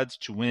 Odds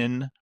to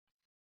win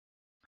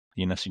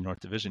the NFC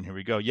North Division. Here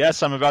we go.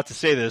 Yes, I'm about to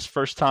say this.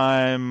 First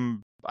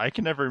time. I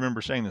can never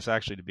remember saying this,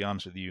 actually, to be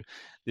honest with you.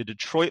 The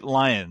Detroit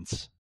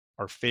Lions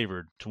are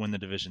favored to win the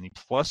division. The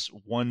plus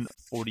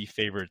 140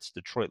 favorites,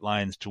 Detroit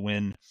Lions, to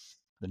win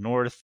the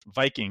North.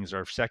 Vikings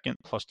are second,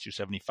 plus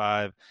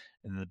 275.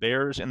 And the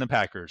Bears and the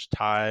Packers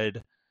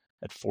tied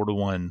at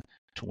 4-1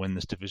 to win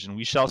this division.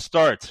 We shall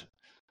start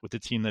with the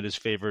team that is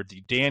favored,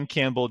 the Dan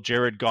Campbell,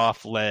 Jared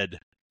Goff-led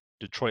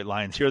Detroit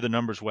Lions. Here are the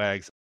numbers,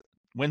 Wags.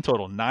 Win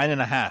total,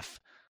 9.5.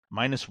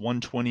 Minus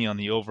 120 on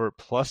the over,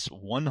 plus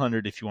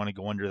 100 if you want to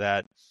go under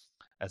that.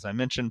 As I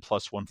mentioned,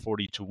 plus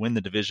 140 to win the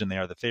division. They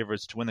are the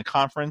favorites to win the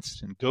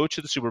conference and go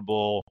to the Super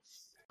Bowl.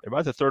 They're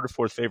about the 3rd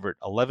or 4th favorite,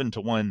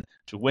 11-1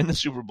 to win the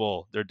Super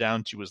Bowl. They're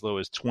down to as low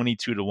as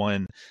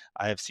 22-1.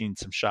 I have seen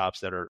some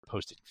shops that are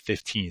posting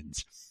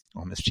 15s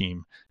on this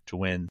team to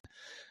win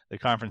the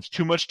conference.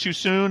 Too much too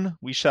soon?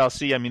 We shall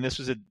see. I mean, this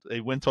was a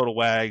win total,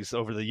 Wags,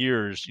 over the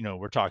years.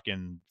 We're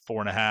talking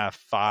 4.5,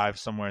 5,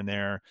 somewhere in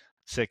there.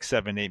 6,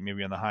 7, 8,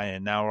 maybe on the high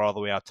end. Now we're all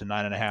the way out to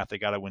 9.5. They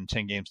got to win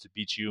 10 games to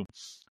beat you.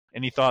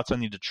 Any thoughts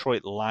on the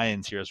Detroit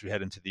Lions here as we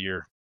head into the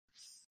year?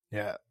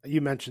 Yeah, you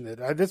mentioned it.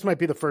 This might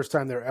be the first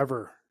time they're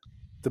ever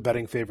the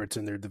betting favorites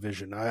in their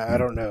division. I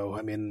don't know.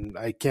 I mean,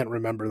 I can't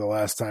remember the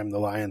last time the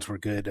Lions were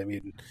good. I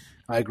mean,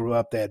 I grew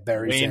up, they had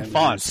Barry Wayne Sanders.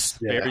 Fonts,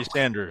 Barry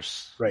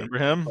Sanders. Right. Remember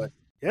him? But,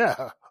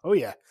 yeah. Oh,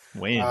 yeah.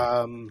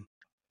 Wayne.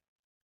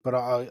 But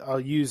I'll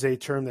use a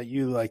term that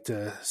you like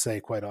to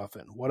say quite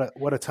often.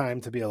 What a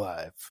time to be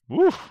alive.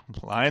 Woo,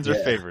 Lions are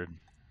favored.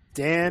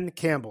 Dan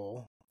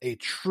Campbell, a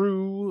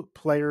true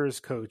player's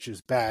coach,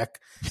 is back.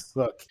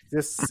 Look,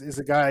 this is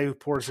a guy who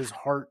pours his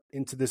heart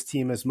into this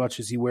team as much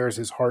as he wears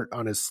his heart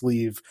on his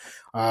sleeve.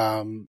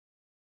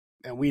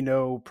 And we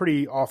know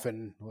pretty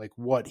often like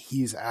what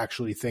he's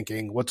actually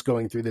thinking, what's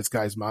going through this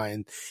guy's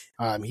mind.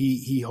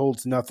 He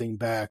holds nothing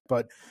back.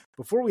 But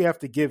before we have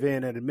to give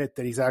in and admit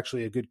that he's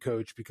actually a good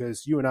coach,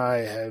 because you and I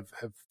have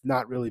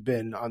not really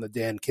been on the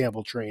Dan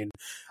Campbell train.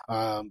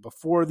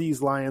 Before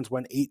these Lions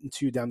went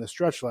 8-2 down the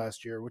stretch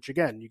last year, which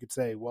again, you could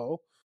say,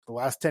 well, the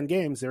last 10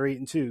 games, they're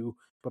 8-2.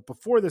 But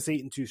before this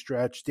 8-2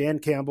 stretch, Dan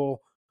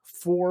Campbell,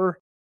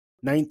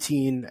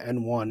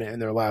 4-19-1 in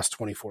their last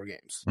 24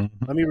 games.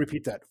 Mm-hmm. Let me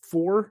repeat that.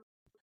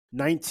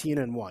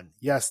 4-19-1.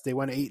 Yes, they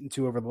went 8-2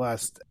 over the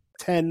last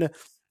 10.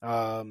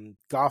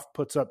 Goff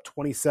puts up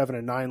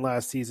 27-9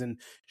 last season,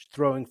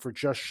 throwing for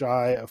just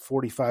shy of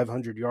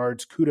 4,500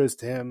 yards. Kudos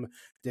to him.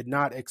 Did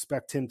not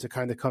expect him to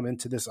kind of come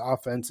into this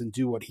offense and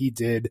do what he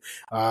did.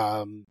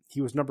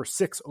 He was number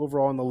 6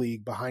 overall in the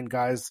league behind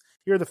guys.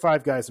 Here are the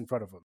 5 guys in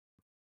front of him: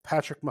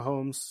 Patrick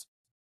Mahomes,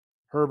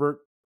 Herbert,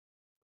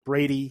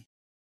 Brady,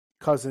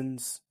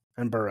 Cousins,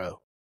 and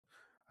Burrow.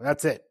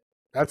 That's it.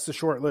 That's the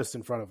short list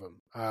in front of him.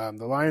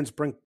 The Lions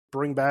bring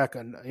back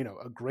a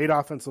great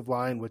offensive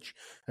line, which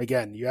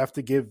again, you have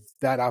to give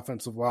that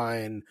offensive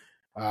line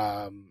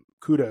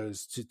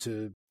kudos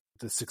to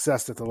the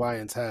success that the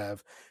Lions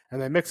have,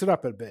 and they mix it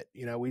up a bit.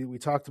 You know, we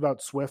talked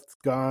about Swift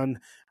gone.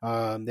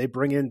 They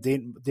bring in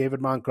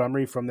David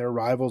Montgomery from their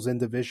rivals in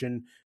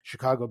division,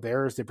 Chicago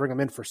Bears. They bring him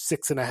in for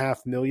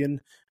 $6.5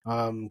 million.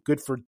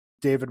 Good for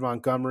David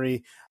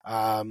Montgomery.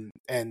 And,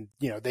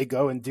 they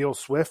go and deal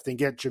Swift and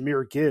get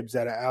Jahmyr Gibbs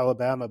out of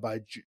Alabama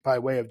by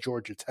way of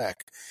Georgia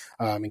Tech,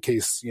 in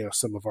case,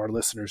 some of our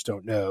listeners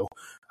don't know.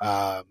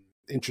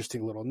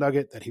 Interesting little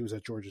nugget that he was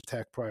at Georgia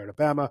Tech prior to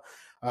Bama.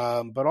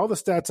 But all the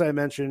stats I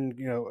mentioned,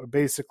 are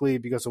basically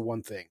because of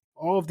one thing.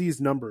 All of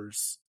these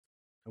numbers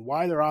and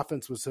why their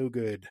offense was so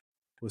good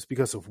was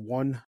because of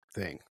one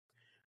thing.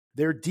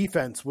 Their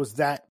defense was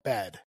that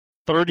bad.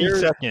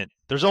 32nd.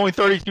 There's only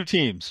 32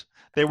 teams.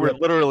 They were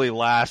literally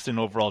last in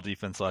overall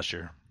defense last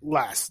year.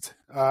 Last.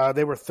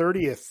 They were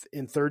 30th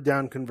in third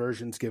down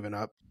conversions given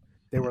up.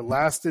 They were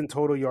last in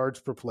total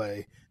yards per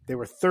play. They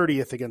were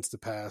 30th against the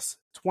pass,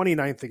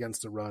 29th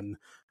against the run.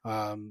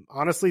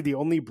 Honestly, the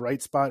only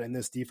bright spot in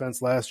this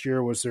defense last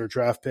year was their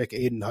draft pick,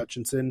 Aiden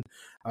Hutchinson,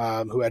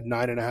 who had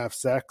 9.5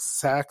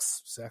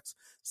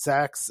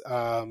 sacks.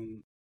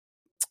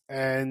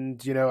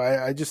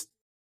 I just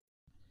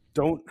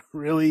don't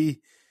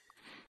really –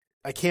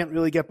 I can't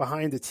really get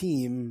behind a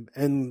team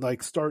and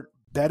start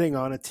betting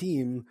on a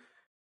team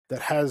that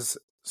has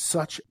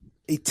such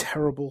a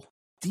terrible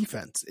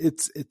defense.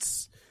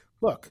 It's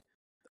look,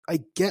 I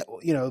get,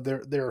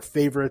 they're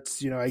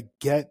favorites, I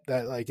get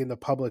that in the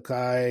public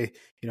eye,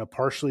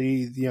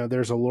 partially,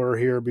 there's a lure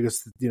here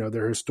because,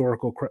 they're an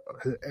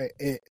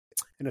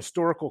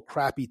historical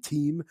crappy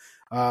team.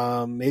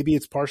 Maybe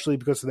it's partially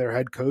because of their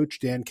head coach,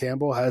 Dan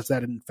Campbell, has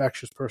that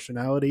infectious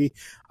personality,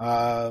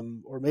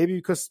 or maybe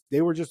because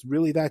they were just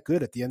really that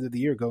good at the end of the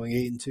year going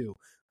 8-2.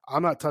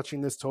 I'm not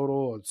touching this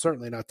total. I'm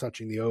certainly not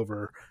touching the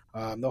over.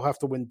 They'll have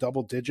to win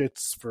double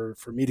digits for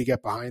me to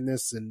get behind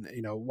this. And,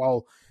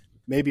 while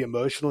maybe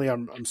emotionally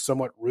I'm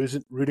somewhat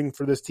rooting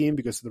for this team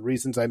because of the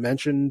reasons I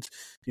mentioned,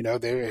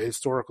 they're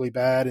historically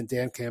bad and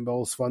Dan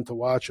Campbell is fun to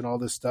watch and all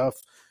this stuff.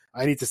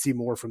 I need to see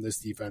more from this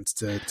defense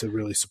to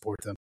really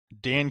support them.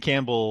 Dan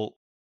Campbell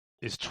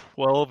is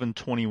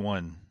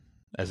 12-21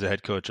 as the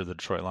head coach of the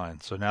Detroit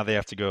Lions. So now they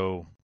have to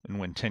go and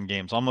win 10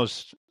 games,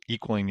 almost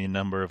equaling the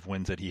number of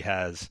wins that he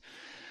has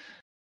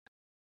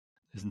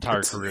his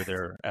entire career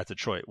there at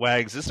Detroit.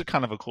 Wags, this is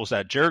kind of a cool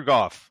stat. Jared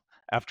Goff,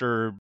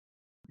 after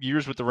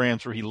years with the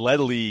Rams where he led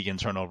the league in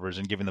turnovers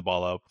and giving the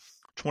ball up,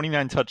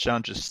 29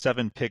 touchdowns, just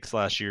 7 picks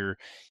last year.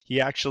 He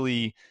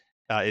actually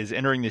is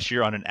entering this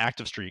year on an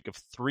active streak of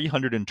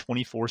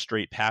 324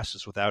 straight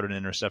passes without an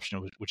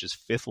interception, which is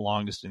 5th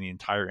longest in the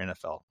entire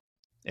NFL,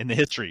 in the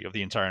history of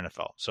the entire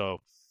NFL. So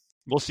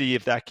we'll see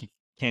if that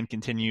can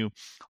continue.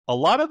 A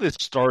lot of this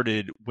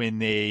started when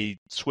they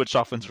switched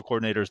offensive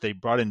coordinators. They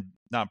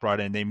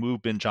they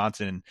moved Ben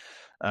Johnson,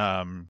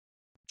 one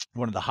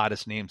of the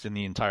hottest names in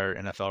the entire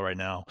NFL right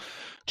now,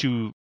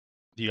 to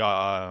the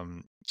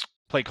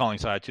play calling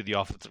side, to the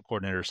offensive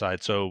coordinator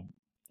side. So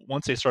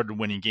once they started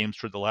winning games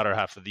toward the latter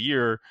half of the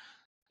year,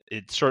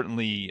 it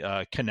certainly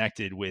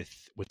connected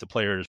with the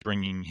players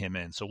bringing him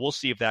in. So we'll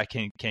see if that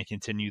can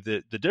continue.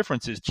 The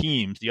difference is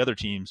the other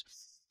teams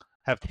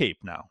have tape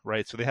now,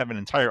 right? So they have an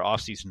entire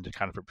offseason to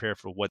kind of prepare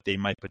for what they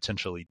might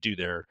potentially do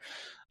there.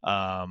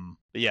 But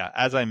yeah,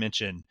 as I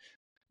mentioned,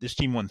 this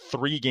team won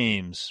 3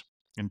 games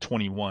in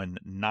 21,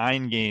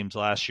 9 games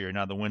last year.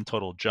 Now the win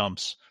total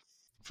jumps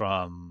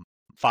from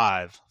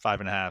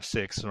 5.5,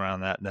 6,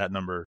 around that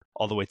number,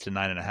 all the way to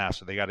 9.5.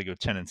 So they got to go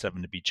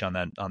 10-7 to beat you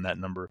on that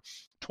number.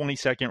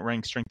 22nd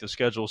ranked strength of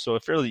schedule, so a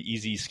fairly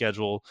easy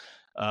schedule,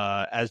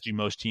 as do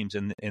most teams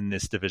in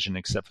this division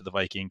except for the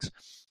Vikings.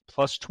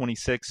 Plus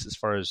 26 as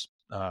far as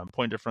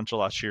point differential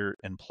last year,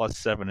 and plus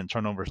 7 in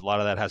turnovers. A lot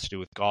of that has to do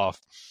with Goff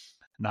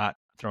not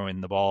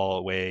throwing the ball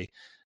away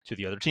to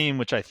the other team,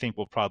 which I think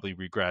will probably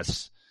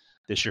regress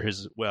this year.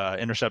 His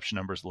interception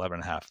number is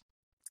 11.5.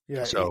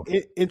 Yeah, so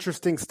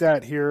interesting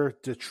stat here.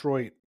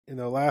 Detroit, in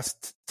the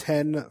last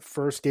 10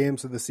 first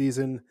games of the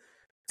season,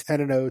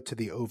 10-0 to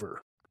the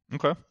over.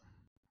 Okay.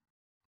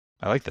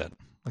 I like that.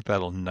 Like that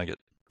little nugget.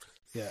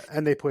 Yeah,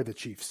 and they play the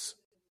Chiefs.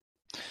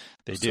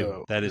 They do.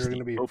 So that is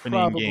the be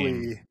opening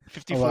game.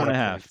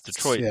 54.5.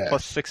 Detroit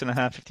plus 6.5,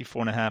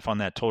 54.5 on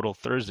that total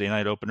Thursday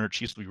night opener.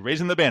 Chiefs will be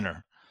raising the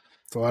banner.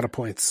 It's a lot of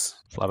points.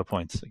 It's a lot of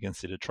points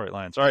against the Detroit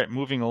Lions. All right,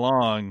 moving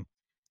along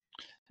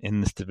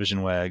in this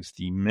division, Wags,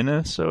 the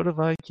Minnesota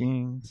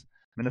Vikings.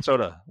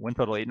 Minnesota, win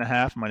total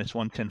 8.5, minus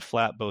 110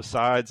 flat both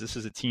sides. This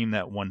is a team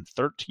that won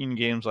 13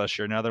 games last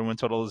year. Now their win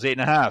total is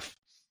 8.5.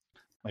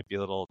 Might be a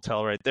little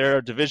tell right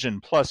there.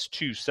 Division plus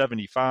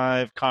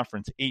 275.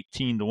 Conference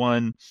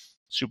 18-1.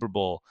 Super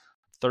Bowl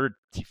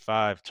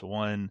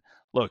 35-1.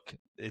 Look,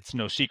 it's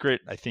no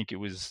secret. I think it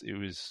was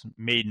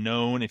made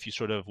known if you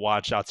sort of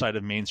watched outside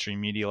of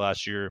mainstream media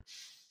last year.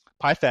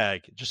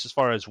 Pythag, just as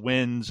far as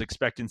wins,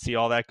 expectancy,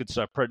 all that good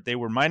stuff, they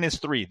were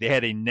 -3. They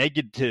had a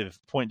negative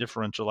point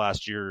differential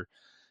last year,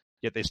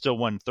 yet they still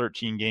won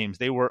 13 games.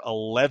 They were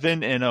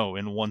 11-0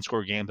 in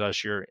one-score games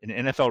last year, an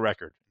NFL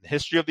record. In the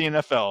history of the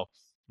NFL,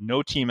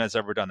 no team has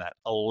ever done that.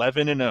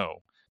 11-0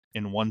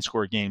 in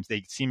one-score games.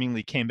 They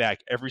seemingly came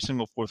back every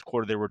single fourth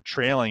quarter. They were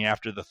trailing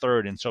after the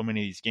third in so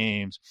many of these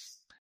games.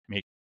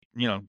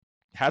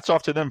 Hats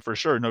off to them for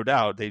sure, no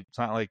doubt. It's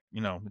not like,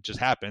 it just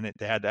happened.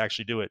 They had to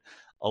actually do it.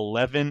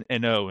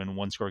 11-0 in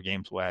one-score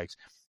games, Wags.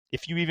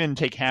 If you even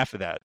take half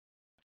of that,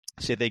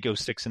 say they go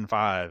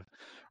 6-5,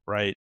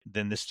 right,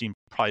 then this team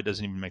probably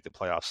doesn't even make the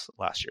playoffs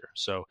last year.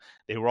 So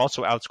they were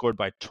also outscored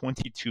by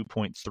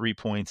 22.3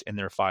 points in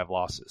their 5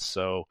 losses.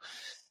 So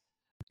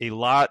a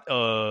lot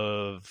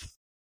of,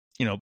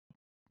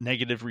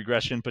 negative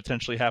regression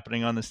potentially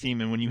happening on this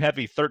team. And when you have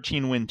a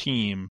 13-win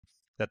team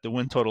that the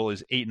win total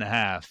is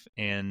 8.5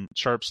 and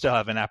Sharps still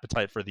have an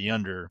appetite for the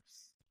under,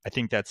 I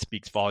think that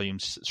speaks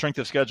volumes. Strength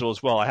of schedule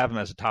as well. I have them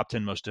as a top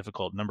 10 most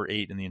difficult, number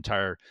 8 in the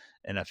entire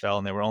NFL,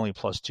 and they were only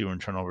 +2 in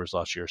turnovers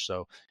last year.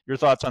 So your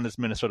thoughts on this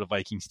Minnesota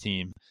Vikings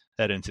team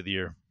head into the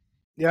year?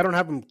 Yeah, I don't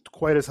have them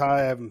quite as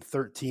high. I have them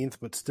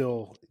 13th, but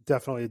still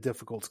definitely a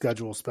difficult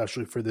schedule,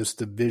 especially for this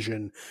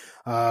division.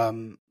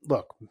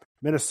 Look,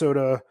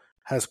 Minnesota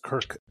has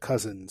Kirk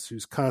Cousins,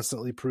 who's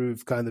constantly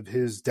proved kind of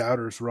his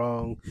doubters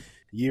wrong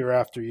year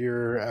after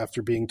year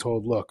after being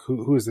told, look,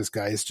 who is this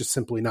guy? He's just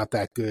simply not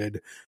that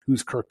good.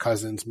 Who's Kirk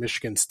Cousins?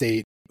 Michigan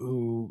State,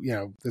 who,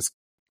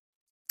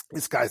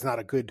 this guy's not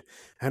a good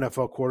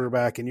NFL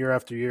quarterback. And year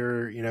after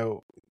year,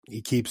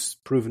 he keeps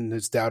proving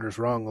his doubters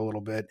wrong a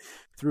little bit.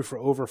 Threw for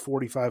over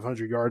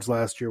 4,500 yards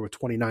last year with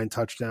 29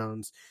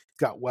 touchdowns.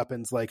 Got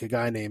weapons like a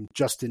guy named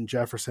Justin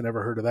Jefferson.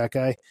 Ever heard of that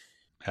guy?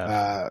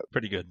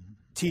 Pretty good.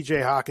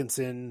 TJ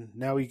Hawkinson.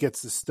 Now he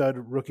gets the stud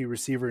rookie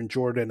receiver in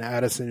Jordan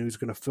Addison, who's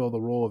going to fill the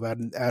role of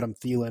Adam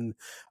Thielen.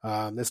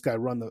 This guy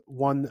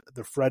won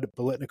the Fred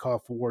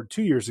Biletnikoff Award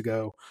 2 years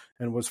ago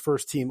and was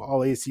first team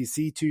All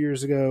ACC 2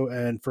 years ago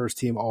and first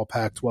team All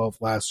Pac-12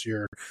 last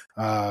year,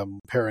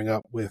 pairing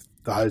up with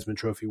the Heisman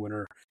Trophy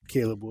winner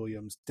Caleb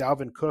Williams.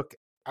 Dalvin Cook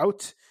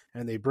out,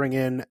 and they bring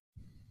in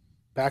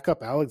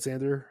backup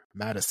Alexander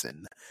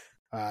Madison.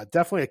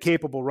 Definitely a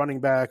capable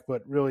running back,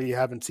 but really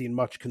haven't seen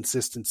much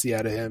consistency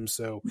out of him.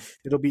 So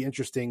it'll be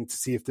interesting to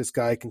see if this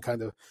guy can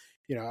kind of,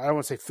 I don't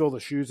want to say fill the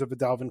shoes of a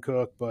Dalvin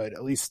Cook, but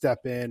at least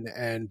step in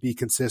and be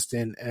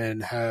consistent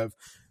and have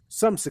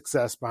some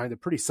success behind a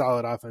pretty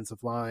solid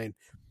offensive line.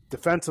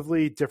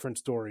 Defensively, different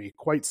story.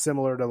 Quite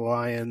similar to the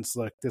Lions.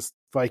 Like this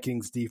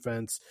Vikings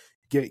defense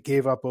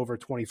gave up over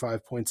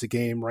 25 points a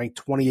game,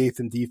 ranked 28th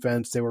in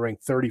defense. They were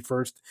ranked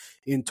 31st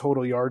in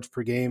total yards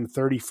per game,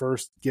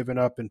 31st given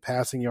up in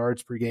passing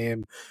yards per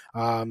game.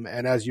 And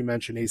as you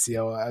mentioned,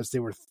 ACL,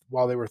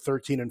 while they were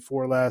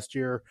 13-4 last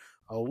year,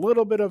 a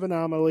little bit of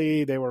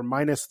anomaly. They were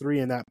 -3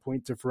 in that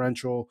point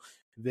differential.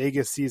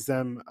 Vegas sees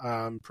them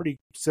pretty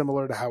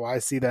similar to how I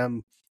see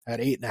them at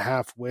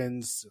 8.5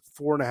 wins,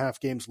 4.5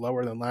 games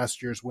lower than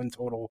last year's win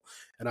total.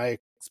 And I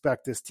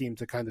expect this team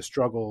to kind of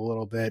struggle a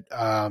little bit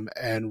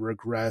and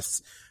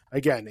regress.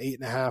 Again,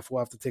 8.5, we'll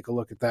have to take a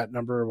look at that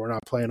number. We're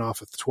not playing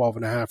off of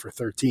 12.5 or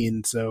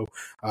 13. So,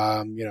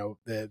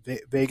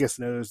 Vegas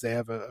knows they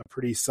have a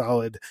pretty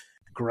solid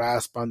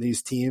grasp on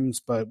these teams,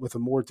 but with a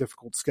more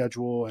difficult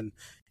schedule and,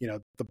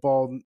 the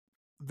ball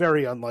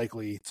very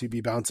unlikely to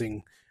be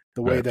bouncing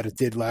the way that it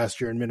did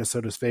last year in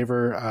Minnesota's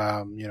favor.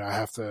 I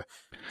have to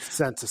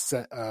sense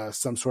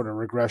some sort of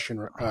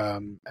regression.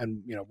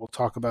 And we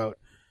talked about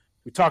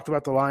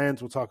the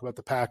Lions. We'll talk about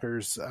the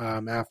Packers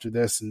after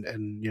this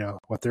and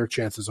what their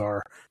chances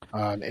are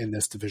in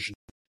this division.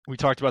 We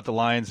talked about the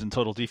Lions in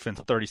total defense,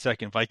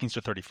 32nd. Vikings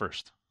are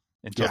 31st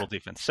in total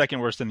defense, second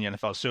worst in the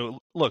NFL. So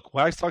look,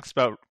 Wags talks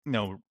about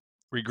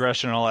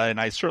regression and all that, and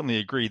I certainly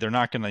agree. They're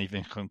not going to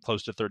even come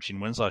close to 13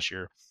 wins last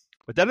year,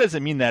 but that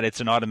doesn't mean that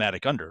it's an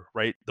automatic under,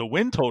 right? The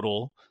win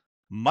total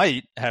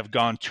might have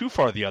gone too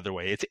far the other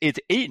way. It's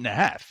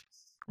 8.5.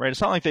 Right,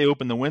 it's not like they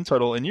opened the win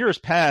total in years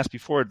past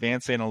before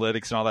advanced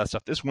analytics and all that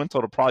stuff. This win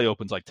total probably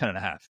opens like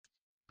 10.5,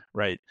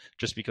 right?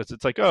 Just because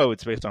it's like, oh,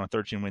 it's based on a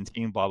 13-win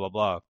team, blah blah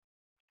blah.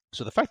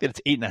 So the fact that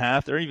it's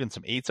 8.5, there are even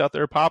some 8s out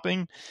there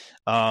popping.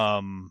 I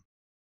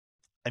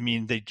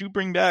mean, they do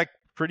bring back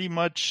pretty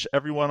much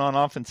everyone on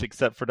offense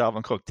except for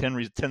Dalvin Cook.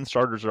 10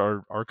 starters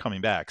are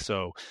coming back.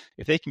 So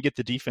if they can get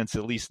the defense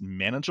at least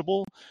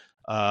manageable,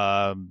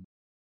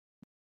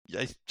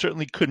 I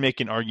certainly could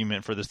make an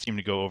argument for this team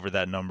to go over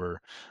that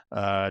number,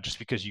 just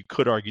because you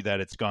could argue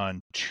that it's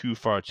gone too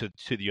far to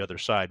the other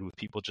side with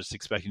people just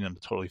expecting them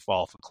to totally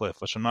fall off a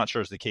cliff, which I'm not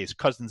sure is the case.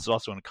 Cousins is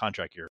also in a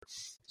contract year,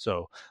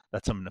 so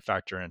that's something to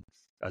factor in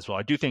as well.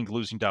 I do think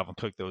losing Dalvin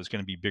Cook, though, is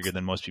going to be bigger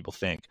than most people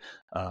think.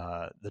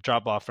 The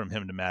drop-off from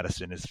him to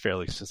Madison is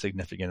fairly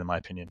significant, in my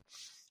opinion.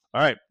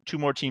 All right, 2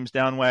 more teams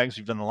down, Wags.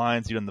 You've done the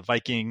Lions, you've done the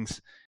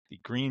Vikings, the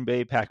Green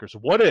Bay Packers.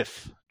 What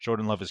if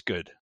Jordan Love is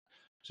good?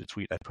 It's a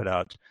tweet I put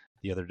out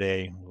the other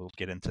day. We'll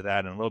get into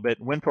that in a little bit.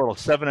 Win total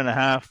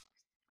 7.5,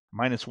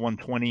 minus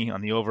 120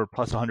 on the over,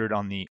 plus 100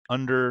 on the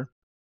under.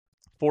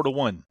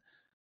 4-1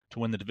 to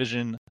win the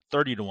division,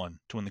 30-1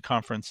 to win the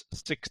conference,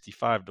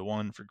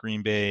 65-1 for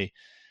Green Bay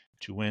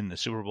to win the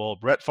Super Bowl.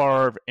 Brett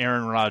Favre,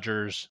 Aaron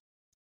Rodgers,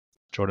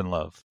 Jordan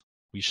Love.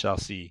 We shall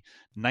see.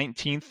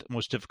 19th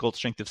most difficult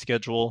strength of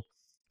schedule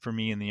for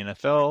me in the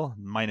NFL,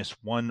 minus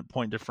 1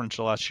 point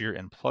differential last year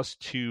and plus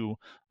 2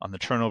 on the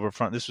turnover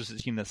front. This was a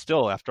team that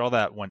still, after all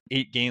that, won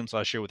 8 games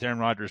last year with Aaron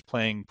Rodgers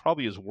playing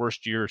probably his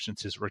worst year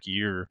since his rookie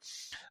year.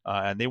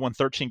 And they won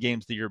 13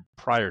 games the year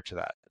prior to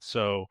that.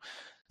 So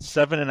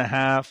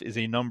 7.5 is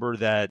a number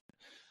that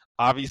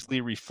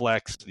obviously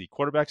reflects the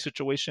quarterback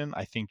situation.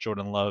 I think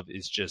Jordan Love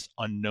is just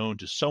unknown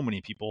to so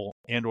many people,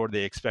 and or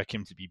they expect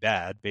him to be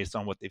bad based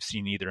on what they've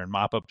seen either in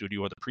mop-up duty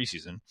or the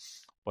preseason.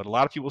 But a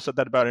lot of people said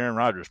that about Aaron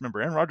Rodgers. Remember,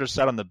 Aaron Rodgers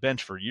sat on the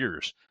bench for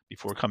years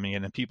before coming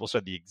in, and people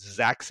said the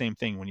exact same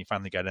thing when he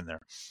finally got in there.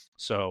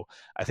 So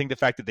I think the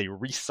fact that they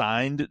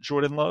re-signed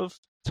Jordan Love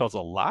tells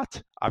a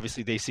lot.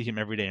 Obviously, they see him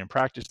every day in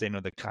practice. They know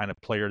the kind of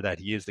player that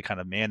he is, the kind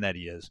of man that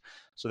he is.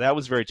 So that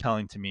was very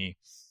telling to me,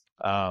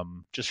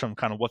 just from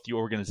kind of what the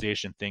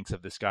organization thinks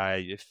of this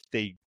guy. If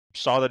they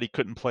saw that he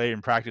couldn't play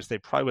in practice, they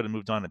probably would have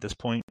moved on at this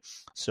point.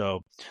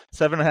 So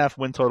 7.5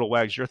 win total.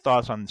 Wags, your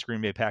thoughts on this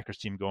Green Bay Packers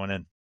team going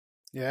in?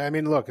 Yeah, I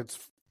mean, look, it's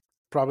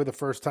probably the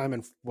first time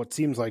in what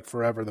seems like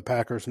forever the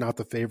Packers not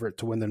the favorite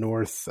to win the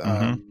North.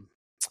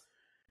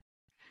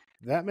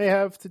 That may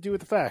have to do with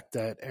the fact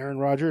that Aaron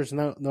Rodgers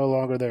no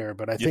longer there.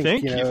 But I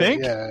think, you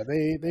think? Yeah,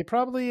 they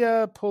probably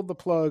pulled the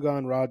plug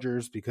on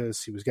Rodgers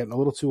because he was getting a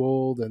little too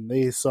old, and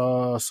they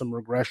saw some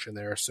regression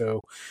there.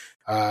 So,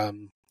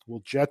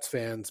 will Jets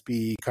fans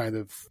be kind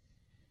of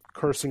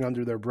cursing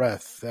under their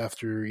breath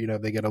after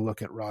they get a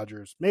look at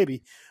Rodgers,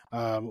 maybe,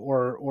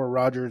 or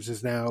Rodgers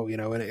is now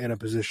in a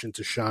position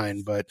to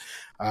shine. But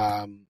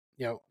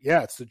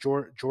it's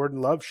the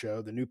Jordan Love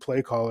show, the new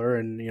play caller,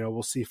 and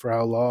we'll see for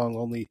how long.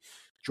 Only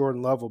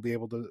Jordan Love will be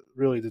able to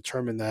really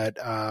determine that.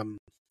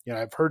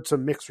 I've heard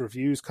some mixed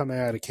reviews coming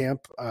out of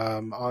camp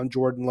on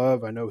Jordan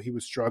Love. I know he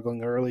was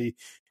struggling early,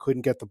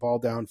 couldn't get the ball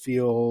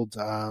downfield,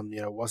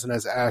 wasn't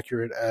as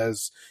accurate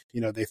as,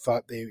 they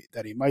thought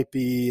that he might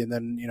be. And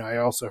then, I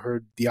also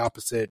heard the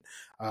opposite.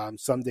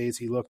 Some days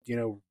he looked,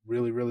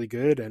 really, really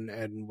good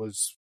and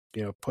was,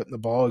 putting the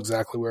ball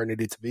exactly where it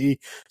needed to be.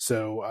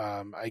 So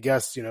I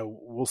guess,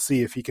 we'll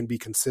see if he can be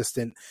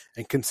consistent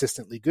and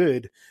consistently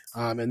good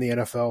in the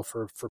NFL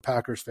for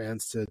Packers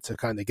fans to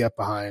kind of get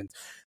behind.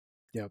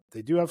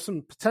 They do have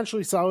some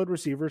potentially solid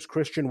receivers.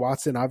 Christian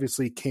Watson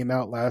obviously came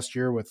out last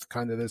year with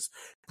kind of this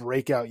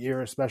breakout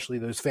year, especially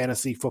those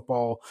fantasy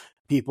football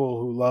people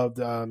who loved,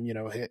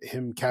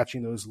 him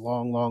catching those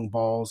long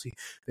balls.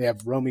 They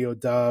have Romeo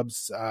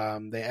Doubs.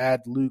 They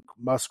add Luke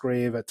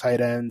Musgrave at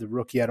tight end, the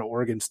rookie out of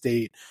Oregon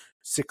State.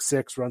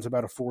 6'6", runs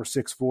about a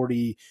 4.6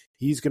 40.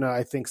 He's going to,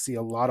 I think, see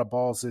a lot of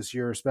balls this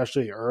year,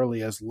 especially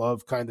early as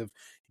Love kind of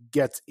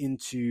gets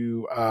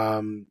into,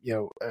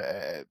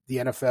 the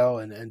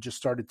NFL and just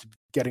started to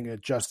getting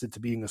adjusted to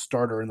being a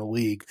starter in the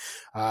league.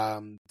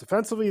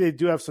 Defensively, they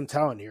do have some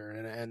talent here,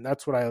 and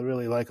that's what I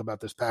really like about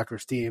this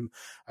Packers team.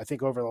 I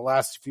think over the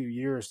last few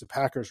years, the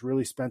Packers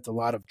really spent a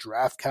lot of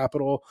draft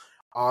capital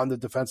on the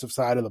defensive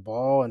side of the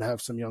ball and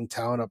have some young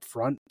talent up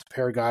front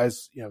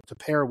to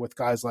pair with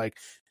guys like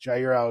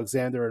Jair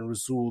Alexander and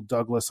Rasul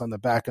Douglas on the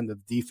back end of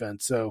the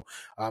defense. So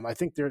I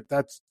think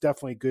that's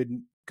definitely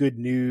good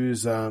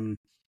news.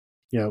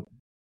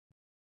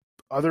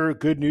 Other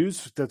good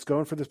news that's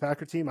going for this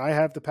Packer team, I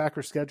have the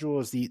Packer schedule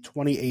as the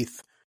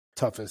 28th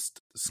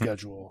toughest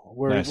schedule.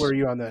 Where are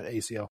you on that,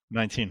 ACL?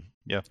 19.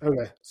 Yeah.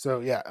 Okay. So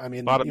yeah, I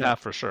mean, bottom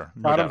half for sure.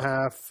 Bottom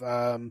half.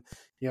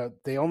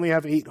 They only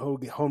have 8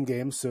 home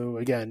games. So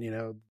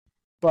again,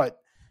 but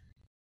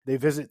They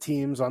visit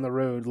teams on the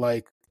road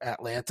like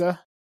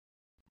Atlanta,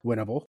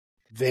 winnable,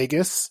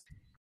 Vegas,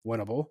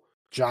 winnable,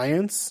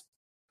 Giants,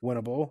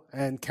 winnable,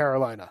 and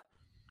Carolina.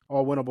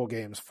 All winnable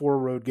games, 4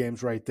 road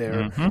games right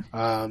there.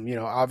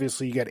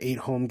 Obviously you get 8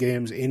 home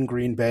games in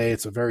Green Bay.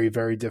 It's a very,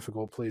 very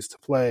difficult place to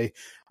play.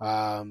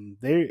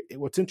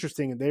 What's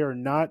interesting, they are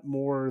not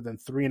more than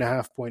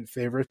 3.5 point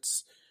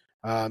favorites,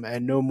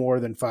 and no more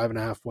than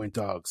 5.5 point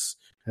dogs.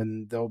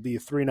 And they'll be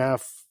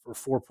 3.5 or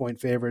 4 point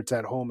favorites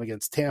at home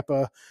against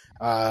Tampa.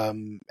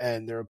 And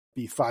there'll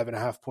be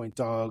 5.5 point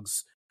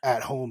dogs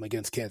at home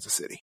against Kansas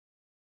City.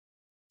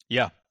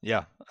 Yeah.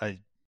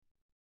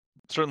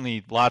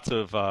 Certainly lots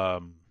of,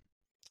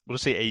 we'll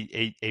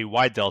say a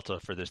wide delta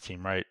for this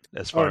team, right?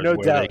 As far as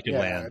where they could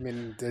land. I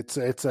mean,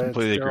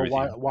 they're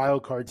a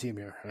wild card team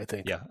here, I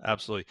think. Yeah,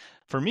 absolutely.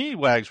 For me,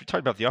 Wags, we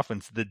talked about the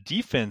offense. The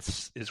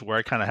defense is where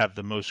I kind of have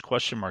the most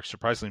question marks.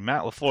 Surprisingly,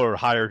 Matt LaFleur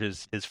hired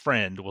his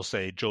friend, we'll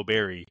say Joe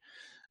Barry,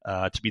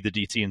 to be the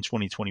DT in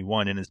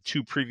 2021. In his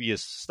 2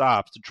 previous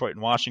stops, Detroit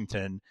and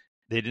Washington,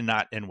 they did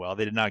not end well.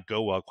 They did not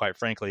go well, quite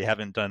frankly. They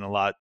haven't done a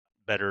lot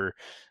better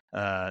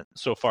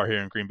so far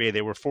here in Green Bay.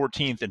 They were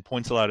 14th in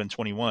points allowed in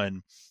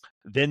 21.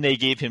 Then they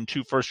gave him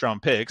 2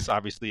 first-round picks.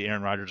 Obviously,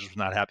 Aaron Rodgers was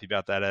not happy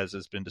about that, as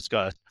has been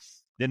discussed.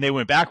 Then they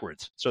went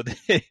backwards. So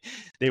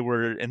they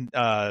were in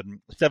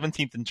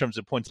 17th in terms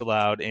of points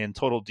allowed and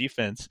total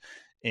defense,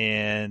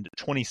 and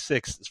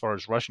 26th as far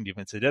as rushing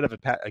defense. They did have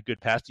a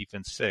good pass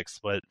defense, 6th.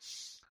 But,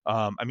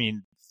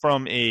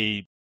 from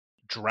a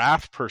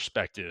draft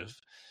perspective,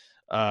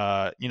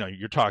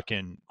 you're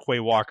talking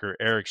Quay Walker,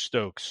 Eric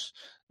Stokes,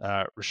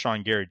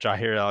 Rashawn Gary,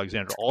 Jair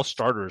Alexander, all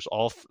starters,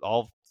 all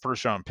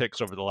first-round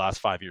picks over the last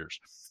 5 years.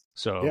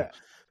 So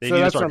they need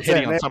to start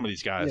hitting on some of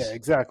these guys. Yeah,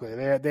 exactly.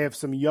 They have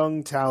some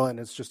young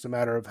talent. It's just a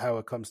matter of how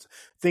it comes to.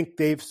 I think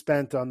they've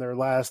spent on their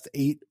last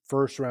 8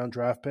 first-round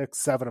draft picks,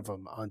 7 of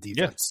them on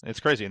defense. Yeah, it's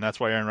crazy, and that's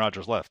why Aaron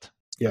Rodgers left.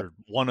 Yeah,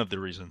 one of the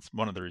reasons.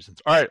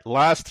 All right,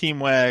 last team,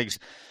 Wags,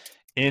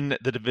 in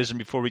the division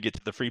before we get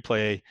to the free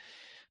play,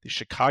 the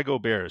Chicago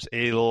Bears.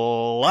 A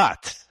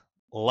lot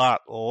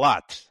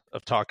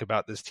of talk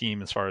about this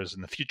team as far as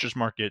in the futures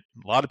market.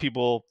 A lot of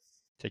people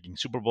taking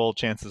Super Bowl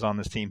chances on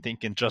this team,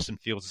 thinking Justin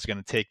Fields is going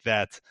to take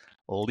that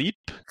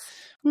leap.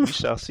 We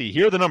shall see.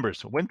 Here are the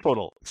numbers. Win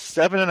total,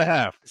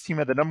 7.5. This team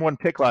had the number 1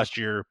 pick last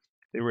year.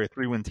 They were a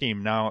 3-win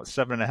team. Now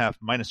 7.5,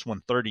 minus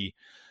 130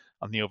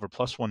 on the over,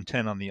 plus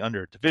 110 on the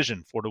under.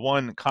 Division,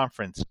 4-1.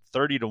 Conference,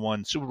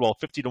 30-1. Super Bowl,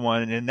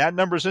 50-1. And that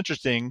number is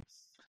interesting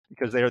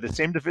because they are the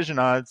same division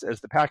odds as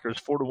the Packers,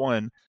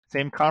 4-1.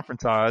 Same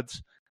conference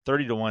odds,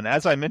 30-1.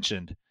 As I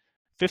mentioned,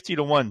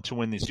 50-1 to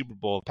win the Super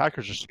Bowl.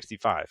 Packers are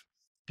 65.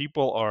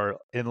 People are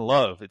in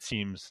love, it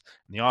seems,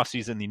 in the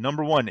offseason. The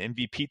number 1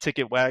 MVP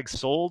ticket, Wags,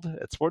 sold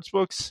at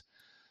sportsbooks,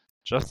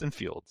 Justin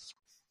Fields.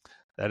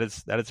 That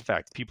is a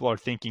fact. People are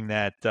thinking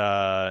that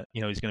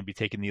he's going to be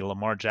taking the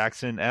Lamar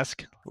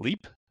Jackson-esque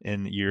leap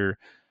in year,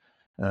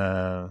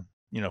 from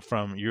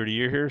year to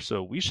year here.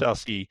 So we shall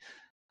see.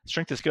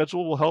 Strength of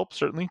schedule will help,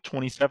 certainly,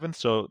 27th.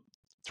 So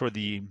toward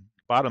the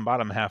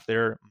bottom half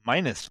there,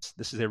 minus,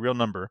 this is a real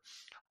number,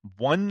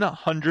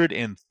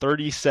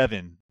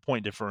 137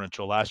 point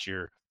differential last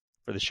year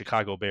for the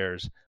Chicago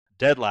Bears.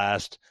 Dead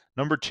last.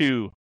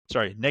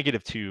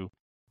 Negative 2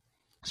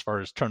 as far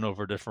as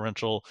turnover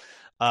differential.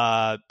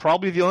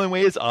 Probably the only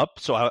way is up,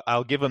 so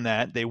I'll give them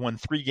that. They won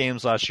 3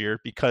 games last year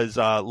because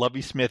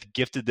Lovie Smith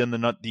gifted them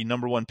the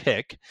number 1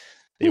 pick.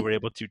 They were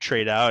able to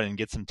trade out and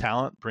get some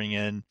talent, bring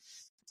in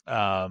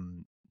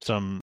some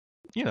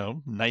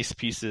nice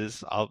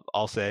pieces,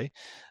 I'll say.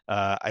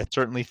 I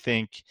certainly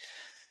think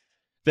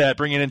that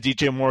bringing in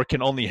DJ Moore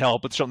can only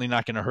help, but certainly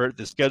not going to hurt.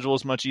 The schedule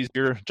is much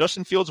easier.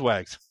 Justin Fields,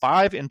 Wags,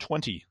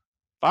 5-20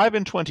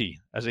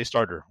 as a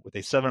starter with a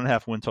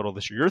 7.5 win total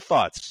this year. Your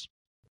thoughts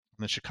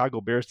on the Chicago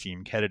Bears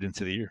team headed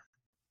into the year?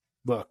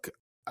 Look,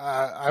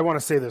 I want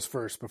to say this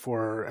first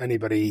before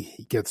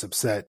anybody gets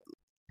upset.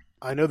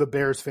 I know the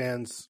Bears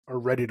fans are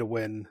ready to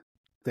win.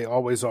 They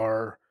always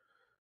are.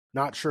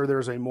 Not sure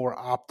there's a more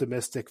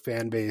optimistic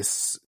fan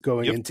base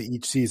going into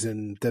each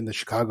season than the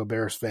Chicago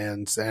Bears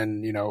fans.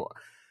 And,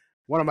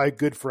 one of my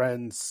good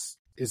friends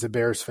is a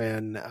Bears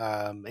fan.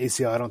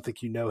 ACL, I don't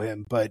think you know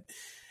him, but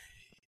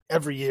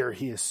every year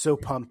he is so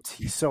pumped.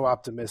 He's so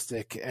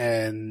optimistic.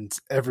 And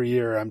every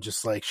year I'm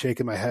just like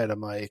shaking my head.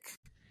 I'm like,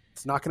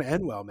 it's not going to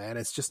end well, man.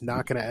 It's just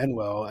not going to end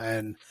well.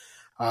 And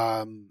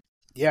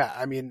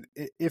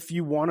if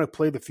you want to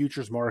play the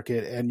futures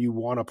market and you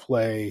want to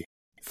play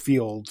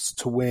Fields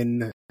to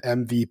win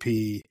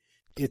MVP,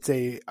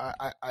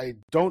 I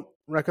don't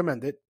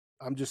recommend it.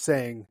 I'm just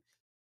saying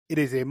it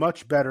is a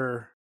much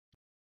better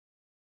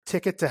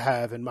ticket to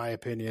have, in my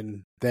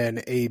opinion,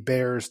 than a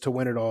Bears to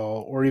win it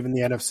all, or even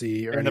the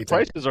NFC. Or and anything. The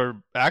prices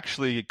are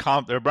actually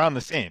they're around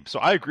the same. So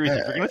I agree. If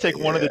you're going to take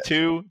one of the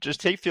two, just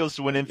take Fields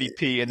to win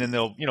MVP, and then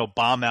they'll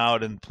bomb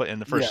out and play in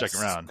the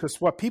second round. Because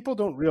what people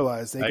don't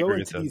realize, they go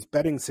into these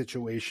betting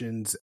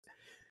situations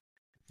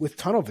with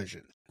tunnel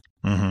vision.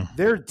 Mm-hmm.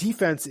 Their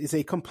defense is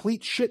a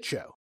complete shit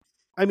show.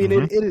 I mean,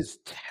 it is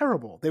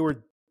terrible. They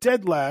were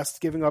dead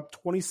last, giving up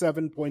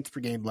 27 points per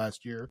game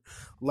last year,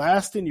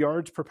 last in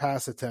yards per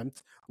pass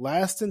attempt,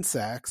 last in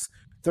sacks,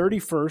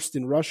 31st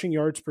in rushing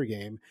yards per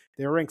game.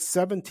 They were ranked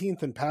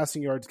 17th in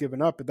passing yards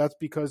given up, but that's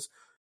because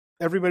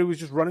everybody was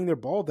just running their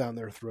ball down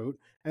their throat.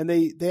 And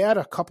they had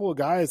a couple of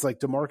guys like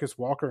DeMarcus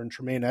Walker and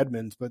Tremaine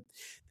Edmonds, but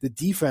the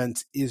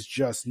defense is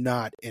just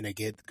not in a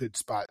good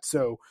spot.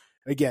 So,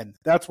 again,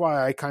 that's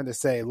why I kind of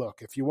say,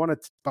 look, if you want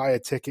to buy a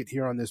ticket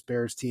here on this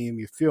Bears team,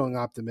 you're feeling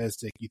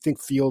optimistic, you think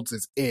Fields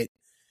is it.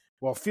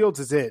 Well, Fields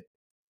is it.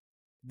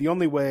 The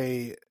only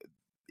way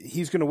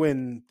he's going to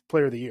win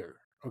Player of the Year,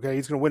 okay?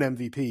 He's going to win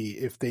MVP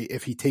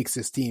if he takes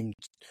his team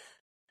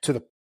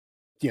to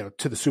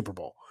the Super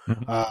Bowl.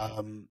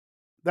 Mm-hmm.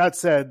 That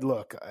said,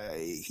 look,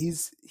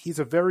 he's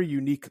a very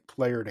unique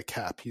player to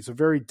cap. He's a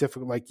very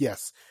difficult.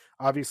 Yes,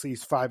 obviously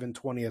he's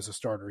 5-20 as a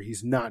starter.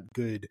 He's not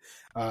good.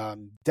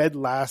 Dead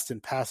last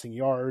in passing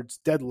yards.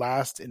 Dead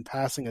last in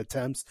passing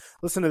attempts.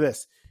 Listen to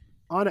this.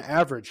 On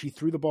average, he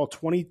threw the ball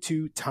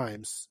 22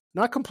 times.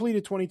 Not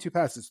completed 22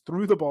 passes.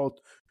 Threw the ball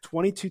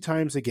 22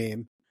 times a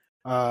game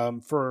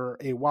for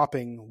a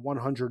whopping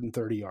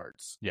 130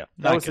 yards. Yeah,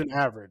 that was an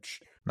average.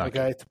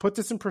 Okay, to put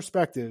this in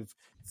perspective,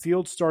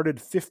 Fields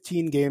started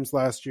 15 games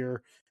last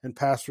year and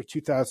passed for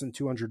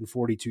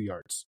 2,242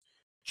 yards.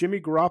 Jimmy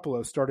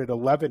Garoppolo started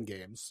 11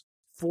 games,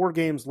 4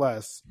 games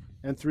less,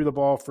 and threw the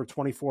ball for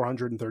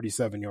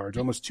 2,437 yards,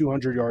 almost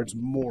 200 yards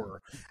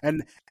more.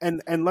 And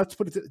let's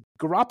put it,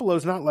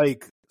 Garoppolo's not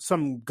like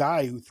some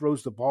guy who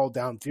throws the ball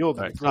downfield.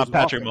 Right. It's not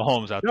Patrick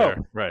Mahomes out there.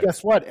 Right.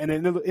 Guess what? And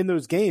in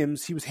those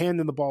games, he was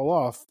handing the ball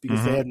off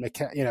because they had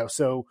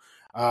so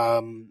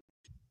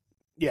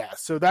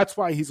so that's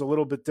why he's a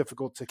little bit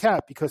difficult to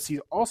cap, because he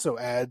also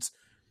adds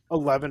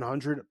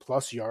 1,100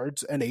 plus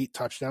yards and 8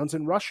 touchdowns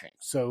in rushing.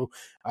 So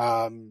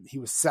he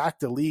was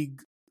sacked a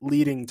league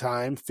leading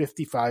time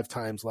 55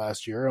 times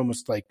last year,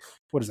 almost like,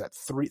 what is that,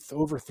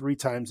 over 3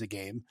 times a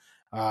game.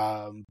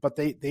 But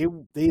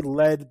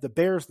the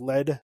Bears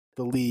led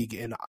the league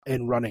in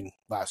running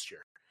last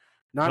year.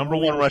 Number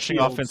 1 rushing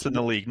offense in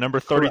the league,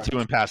 number 32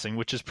 in passing,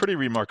 which is pretty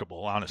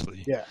remarkable,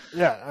 honestly. Yeah.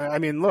 I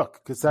mean,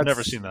 look, because I've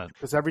never seen that.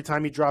 Because every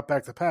time he dropped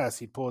back to pass,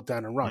 he'd pull it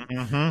down and run.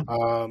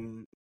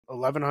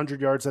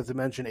 1,100 yards, as I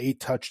mentioned, 8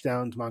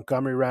 touchdowns.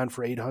 Montgomery ran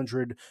for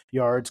 800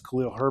 yards.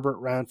 Khalil Herbert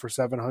ran for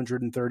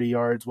 730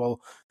 yards.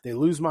 Well, they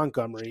lose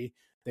Montgomery.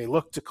 They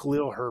look to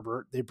Khalil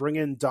Herbert. They bring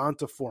in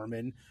Donta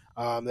Foreman.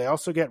 They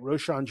also get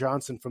Roschon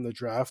Johnson from the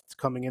draft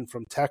coming in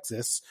from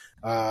Texas.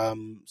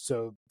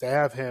 So they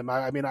have him.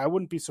 I mean, I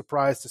wouldn't be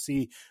surprised to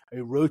see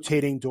a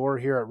rotating door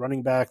here at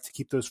running back to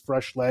keep those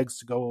fresh legs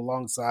to go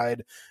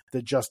alongside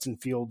the Justin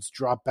Fields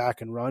drop back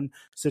and run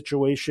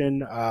situation.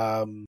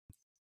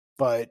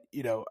 But,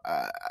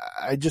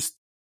 I just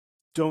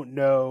don't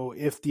know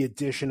if the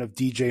addition of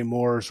DJ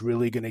Moore is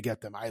really going to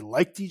get them. I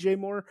like DJ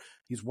Moore.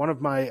 He's one of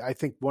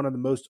the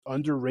most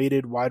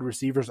underrated wide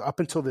receivers up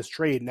until this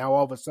trade. Now,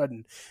 all of a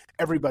sudden,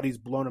 everybody's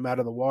blown him out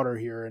of the water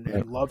here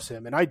and loves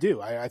him. And I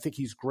do. I think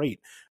he's great.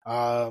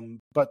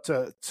 But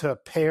to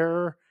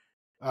pair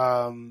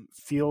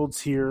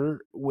Fields here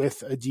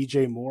with a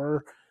DJ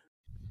Moore,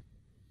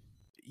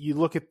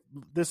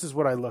 this is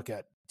what I look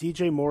at.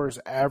 DJ Moore's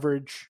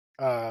averages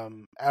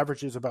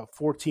about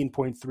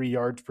 14.3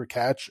 yards per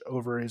catch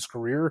over his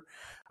career.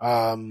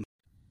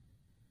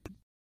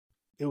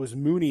 It was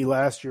Mooney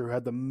last year who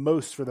had the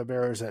most for the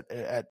Bears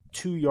at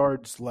 2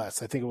 yards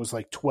less. I think it was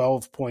like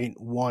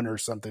 12.1 or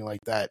something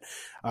like that.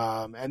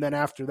 And then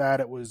after that,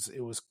 it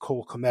was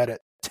Cole Kmet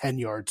at 10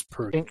 yards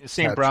per.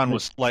 St. Brown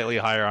was slightly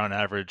higher on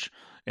average,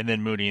 and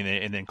then Mooney,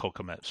 and then Cole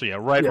Kmet. So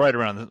right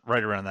around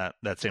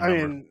that same number.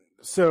 I mean,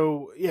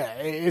 so yeah,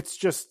 it's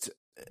just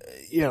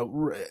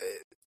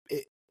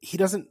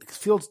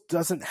Fields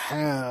doesn't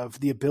have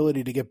the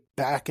ability to get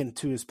back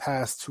into his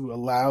pass to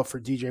allow for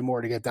DJ Moore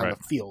to get down the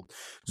field.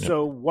 Yep.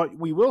 So what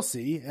we will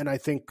see, and I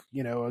think,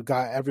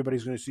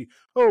 everybody's going to see,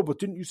 but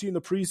didn't you see in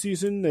the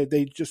preseason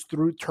they just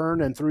threw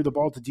the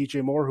ball to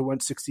DJ Moore, who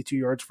went 62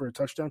 yards for a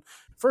touchdown?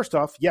 First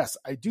off, yes,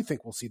 I do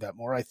think we'll see that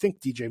more. I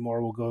think DJ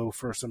Moore will go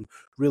for some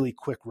really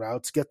quick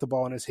routes, get the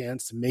ball in his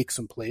hands to make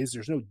some plays.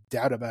 There's no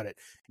doubt about it.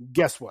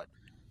 Guess what?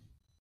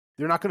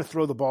 They're not going to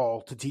throw the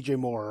ball to DJ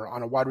Moore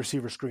on a wide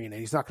receiver screen, and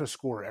he's not going to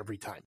score every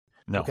time.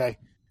 No. Okay?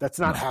 That's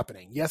not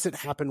happening. Yes, it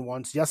happened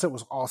once. Yes, it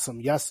was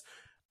awesome. Yes,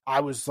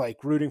 I was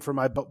rooting for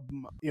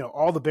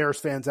all the Bears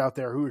fans out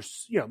there who are,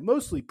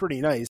 mostly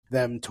pretty nice,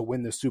 them to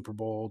win the Super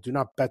Bowl. Do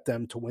not bet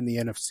them to win the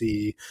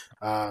NFC.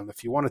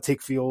 If you want to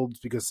take Fields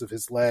because of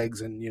his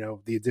legs and,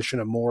 the addition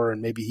of Moore,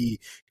 and maybe he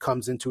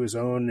comes into his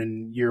own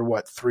in year,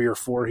 3 or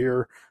 4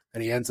 here,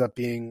 and he ends up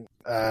being,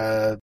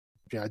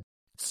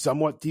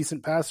 somewhat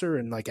decent passer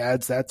and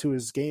adds that to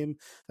his game,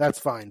 that's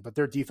fine. But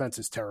their defense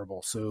is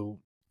terrible, so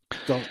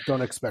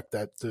don't expect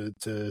that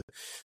to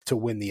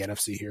win the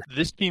NFC here.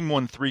 This team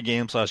won 3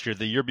 games last year.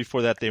 The year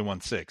before that, they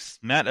won 6.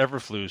 Matt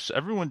Eberflus,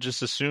 everyone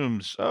just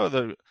assumes,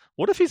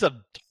 what if he's a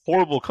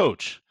horrible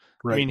coach?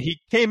 Right. I mean, he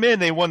came in,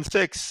 they won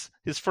 6.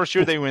 His first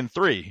year, they win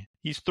 3.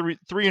 He's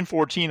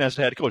 3-14 as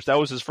a head coach. That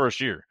was his first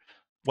year.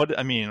 What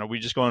I mean, are we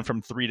just going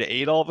from 3 to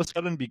 8 all of a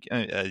sudden?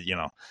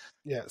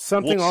 Yeah,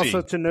 something we'll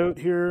also see. to note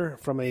here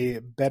from a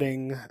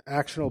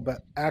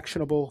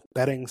actionable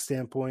betting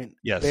standpoint.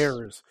 Yes.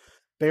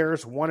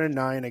 Bears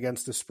 1-9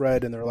 against the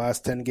spread in their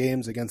last 10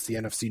 games against the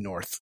NFC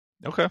North.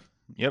 Okay.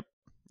 Yep.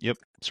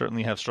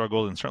 Certainly have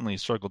struggled, and certainly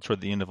struggled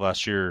toward the end of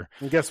last year.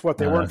 And guess what?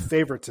 They weren't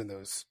favorites in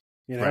those.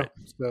 Right.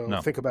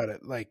 So think about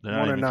it. Like they're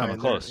 1-9.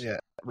 Close. Yeah.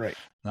 Right.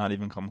 Not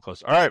even coming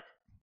close. All right.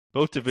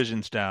 Both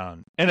divisions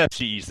down.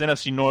 NFC East,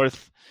 NFC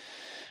North.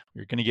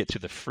 We're going to get to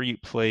the free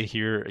play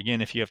here.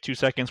 Again, if you have 2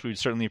 seconds, we would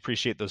certainly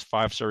appreciate those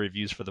 5-star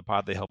reviews for the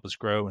pod. They help us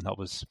grow and help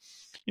us,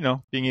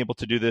 being able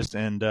to do this.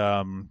 And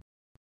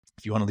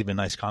if you want to leave a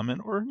nice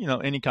comment or,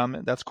 any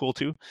comment, that's cool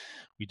too.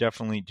 We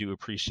definitely do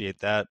appreciate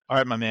that. All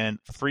right, my man,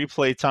 free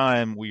play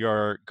time. We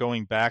are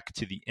going back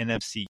to the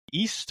NFC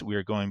East. We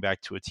are going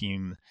back to a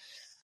team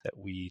that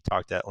we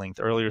talked at length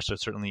earlier. So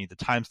certainly the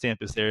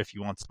timestamp is there if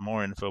you want some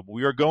more info. But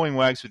we are going,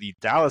 Wags, with the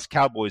Dallas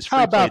Cowboys.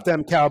 How about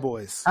them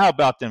Cowboys?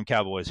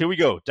 Here we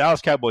go.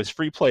 Dallas Cowboys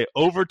free play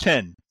over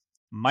 10,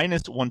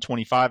 minus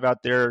 125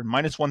 out there,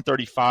 minus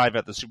 135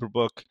 at the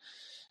Superbook.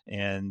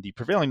 And the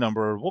prevailing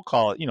number, we'll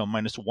call it,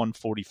 minus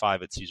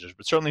 145 at Caesars.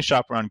 But certainly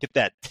shop around, get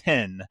that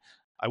 10.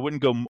 I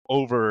wouldn't go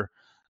over.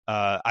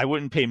 I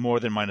wouldn't pay more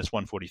than minus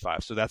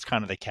 145. So that's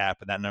kind of the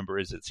cap, and that number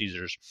is at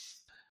Caesars.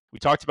 We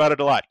talked about it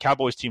a lot.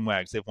 Cowboys team,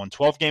 Wags. They've won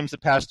 12 games the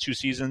past 2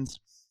 seasons,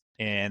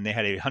 and they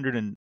had a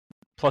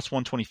plus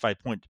 125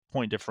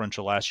 point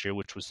differential last year,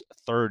 which was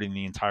third in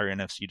the entire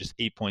NFC, just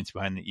 8 points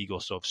behind the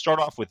Eagles. So start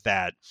off with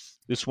that.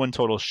 This win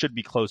total should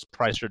be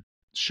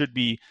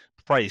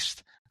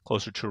priced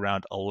closer to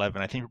around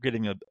 11. I think we're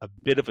getting a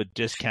bit of a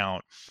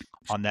discount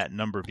on that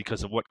number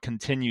because of what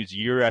continues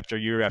year after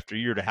year after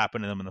year to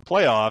happen to them in the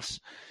playoffs,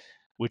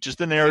 which is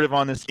the narrative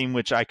on this team,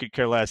 which I could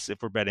care less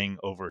if we're betting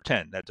over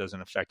 10. That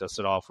doesn't affect us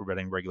at all if we're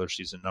betting regular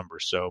season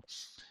numbers. So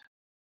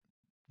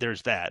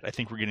there's that. I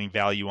think we're getting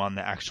value on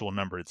the actual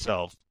number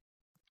itself.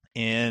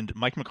 And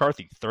Mike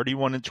McCarthy,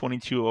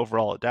 31-22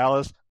 overall at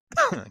Dallas.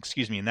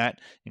 Excuse me, and that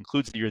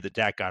includes the year that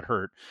Dak got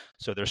hurt.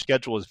 So their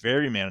schedule is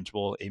very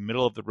manageable, a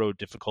middle-of-the-road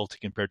difficulty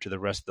compared to the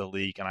rest of the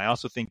league. And I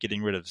also think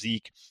getting rid of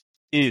Zeke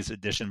is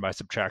addition by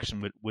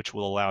subtraction, which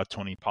will allow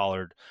Tony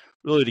Pollard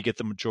really to get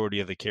the majority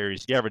of the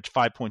carries. He averaged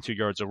 5.2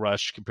 yards a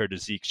rush compared to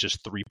Zeke's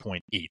just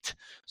 3.8.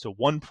 So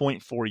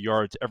 1.4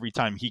 yards every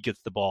time he gets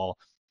the ball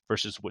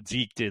versus what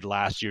Zeke did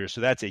last year. So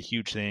that's a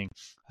huge thing.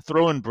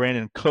 Throw in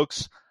Brandon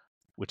Cooks,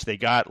 which they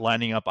got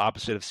lining up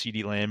opposite of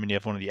CeeDee Lamb, and you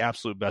have one of the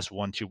absolute best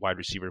 1-2 wide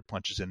receiver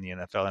punches in the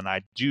NFL. And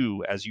I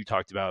do, as you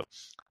talked about,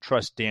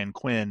 trust Dan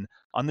Quinn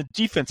on the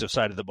defensive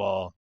side of the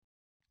ball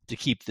to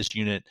keep this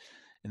unit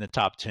in the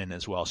top 10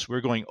 as well. So we're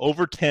going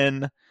over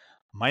 10,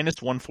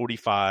 minus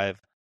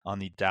 145 on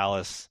the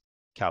Dallas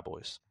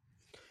Cowboys.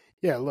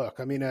 Yeah, look,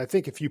 I mean, I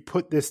think if you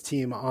put this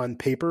team on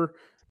paper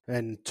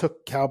and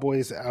took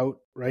Cowboys out,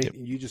 right, Yep.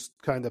 you just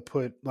kind of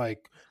put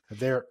like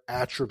their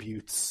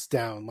attributes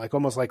down, like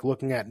almost like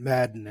looking at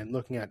Madden and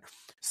looking at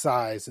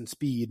size and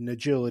speed and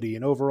agility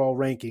and overall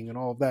ranking and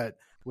all of that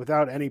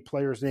without any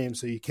player's name,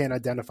 so you can't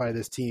identify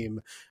this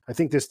team. I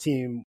think this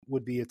team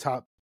would be a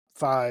top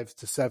 5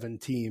 to 7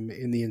 team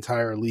in the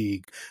entire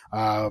league.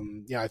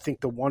 I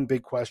think the one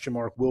big question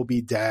mark will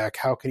be Dak.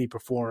 How can he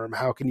perform?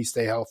 How can he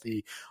stay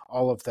healthy?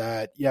 All of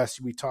that.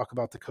 Yes, we talk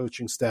about the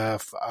coaching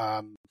staff.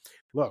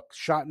 Look,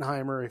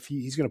 Schottenheimer, if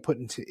he's going to put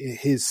into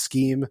his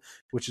scheme,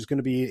 which is going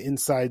to be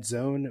inside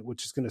zone,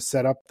 which is going to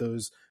set up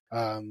those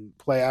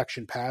play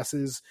action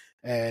passes,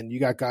 and you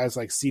got guys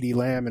like CeeDee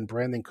Lamb and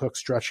Brandon Cook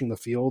stretching the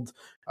field.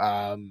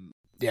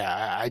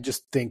 I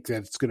just think that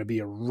it's going to be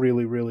a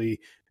really, really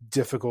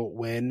difficult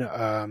win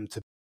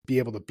to be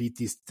able to beat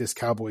this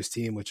Cowboys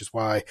team, which is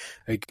why,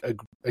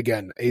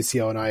 again,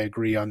 ACL and I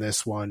agree on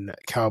this one.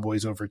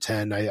 Cowboys over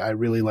 10. I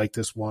really like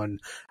this one.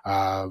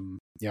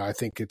 I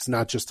think it's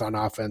not just on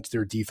offense.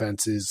 Their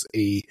defense is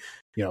a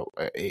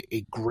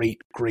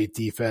great, great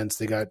defense.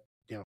 They got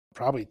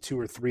probably 2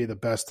 or 3 of the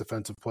best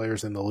defensive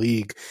players in the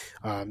league.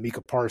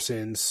 Micah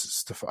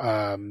Parsons,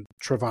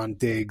 Trevon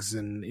Diggs,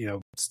 and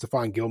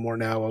Stephon Gilmore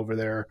now over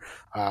there.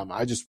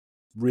 I just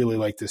really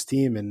like this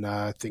team, and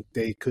I think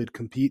they could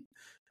compete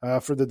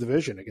for the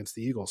division against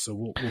the Eagles.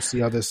 So we'll see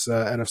how this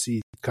NFC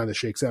kind of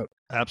shakes out.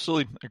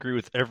 Absolutely. Agree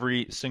with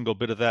every single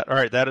bit of that. All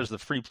right, that is the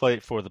free play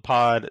for the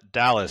pod.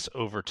 Dallas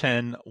over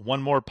 10.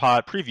 One more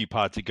preview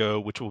pod to go,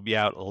 which will be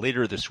out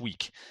later this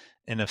week.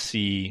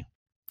 NFC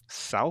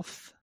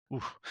South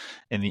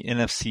and the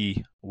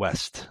NFC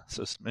West.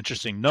 So some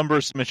interesting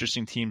numbers, some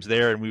interesting teams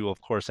there, and we will,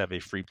 of course, have a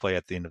free play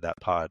at the end of that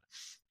pod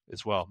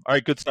as well. All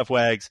right, good stuff,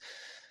 Wags.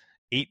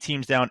 8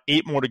 teams down,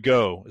 8 more to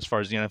go as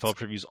far as the NFL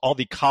previews. All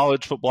the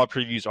college football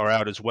previews are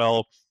out as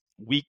well.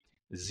 Week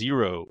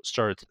 0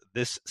 starts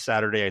this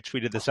Saturday. I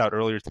tweeted this out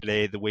earlier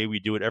today, the way we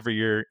do it every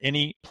year.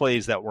 Any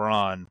plays that we're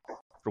on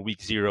for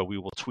Week 0, we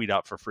will tweet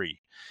out for free.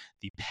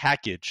 The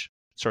package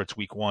starts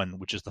Week 1,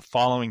 which is the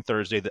following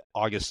Thursday,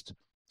 August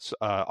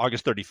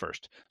August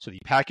 31st. So the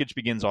package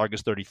begins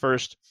August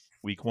 31st.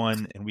 Week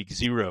 1 and week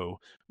 0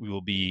 we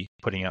will be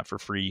putting out for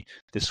free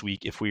this week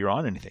if we are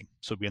on anything.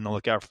 So be on the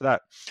lookout for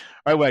that.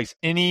 All right, Wags,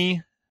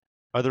 any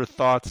other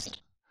thoughts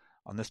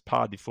on this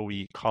pod before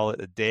we call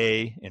it a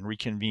day and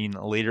reconvene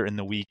later in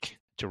the week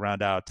to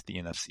round out the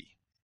NFC?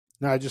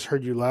 No, I just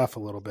heard you laugh a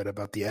little bit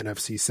about the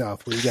NFC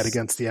South. What do you got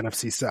against the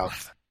NFC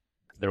South?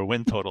 Their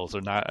win totals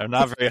are not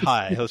very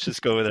high. Let's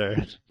just go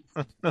there.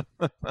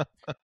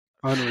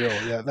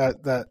 Unreal. Yeah,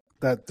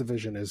 that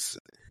division is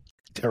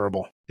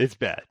terrible. It's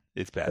bad.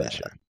 It's bad this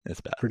year.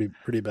 It's bad.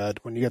 Pretty bad.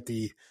 When you get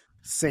the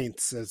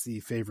Saints as the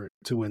favorite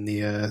to win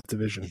the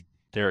division.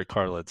 Derek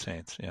Carr led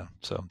Saints. Yeah.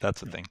 So that's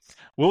the thing.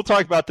 We'll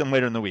talk about them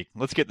later in the week.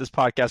 Let's get this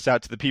podcast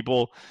out to the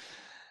people.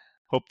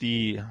 Hope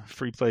the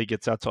free play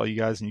gets out to all you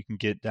guys and you can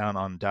get down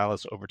on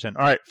Dallas over 10.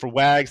 All right. For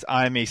Wags,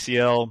 I'm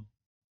ACL.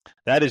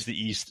 That is the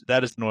East.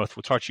 That is the North.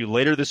 We'll talk to you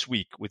later this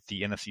week with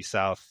the NFC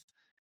South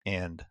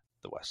and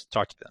the West.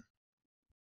 Talk to you then.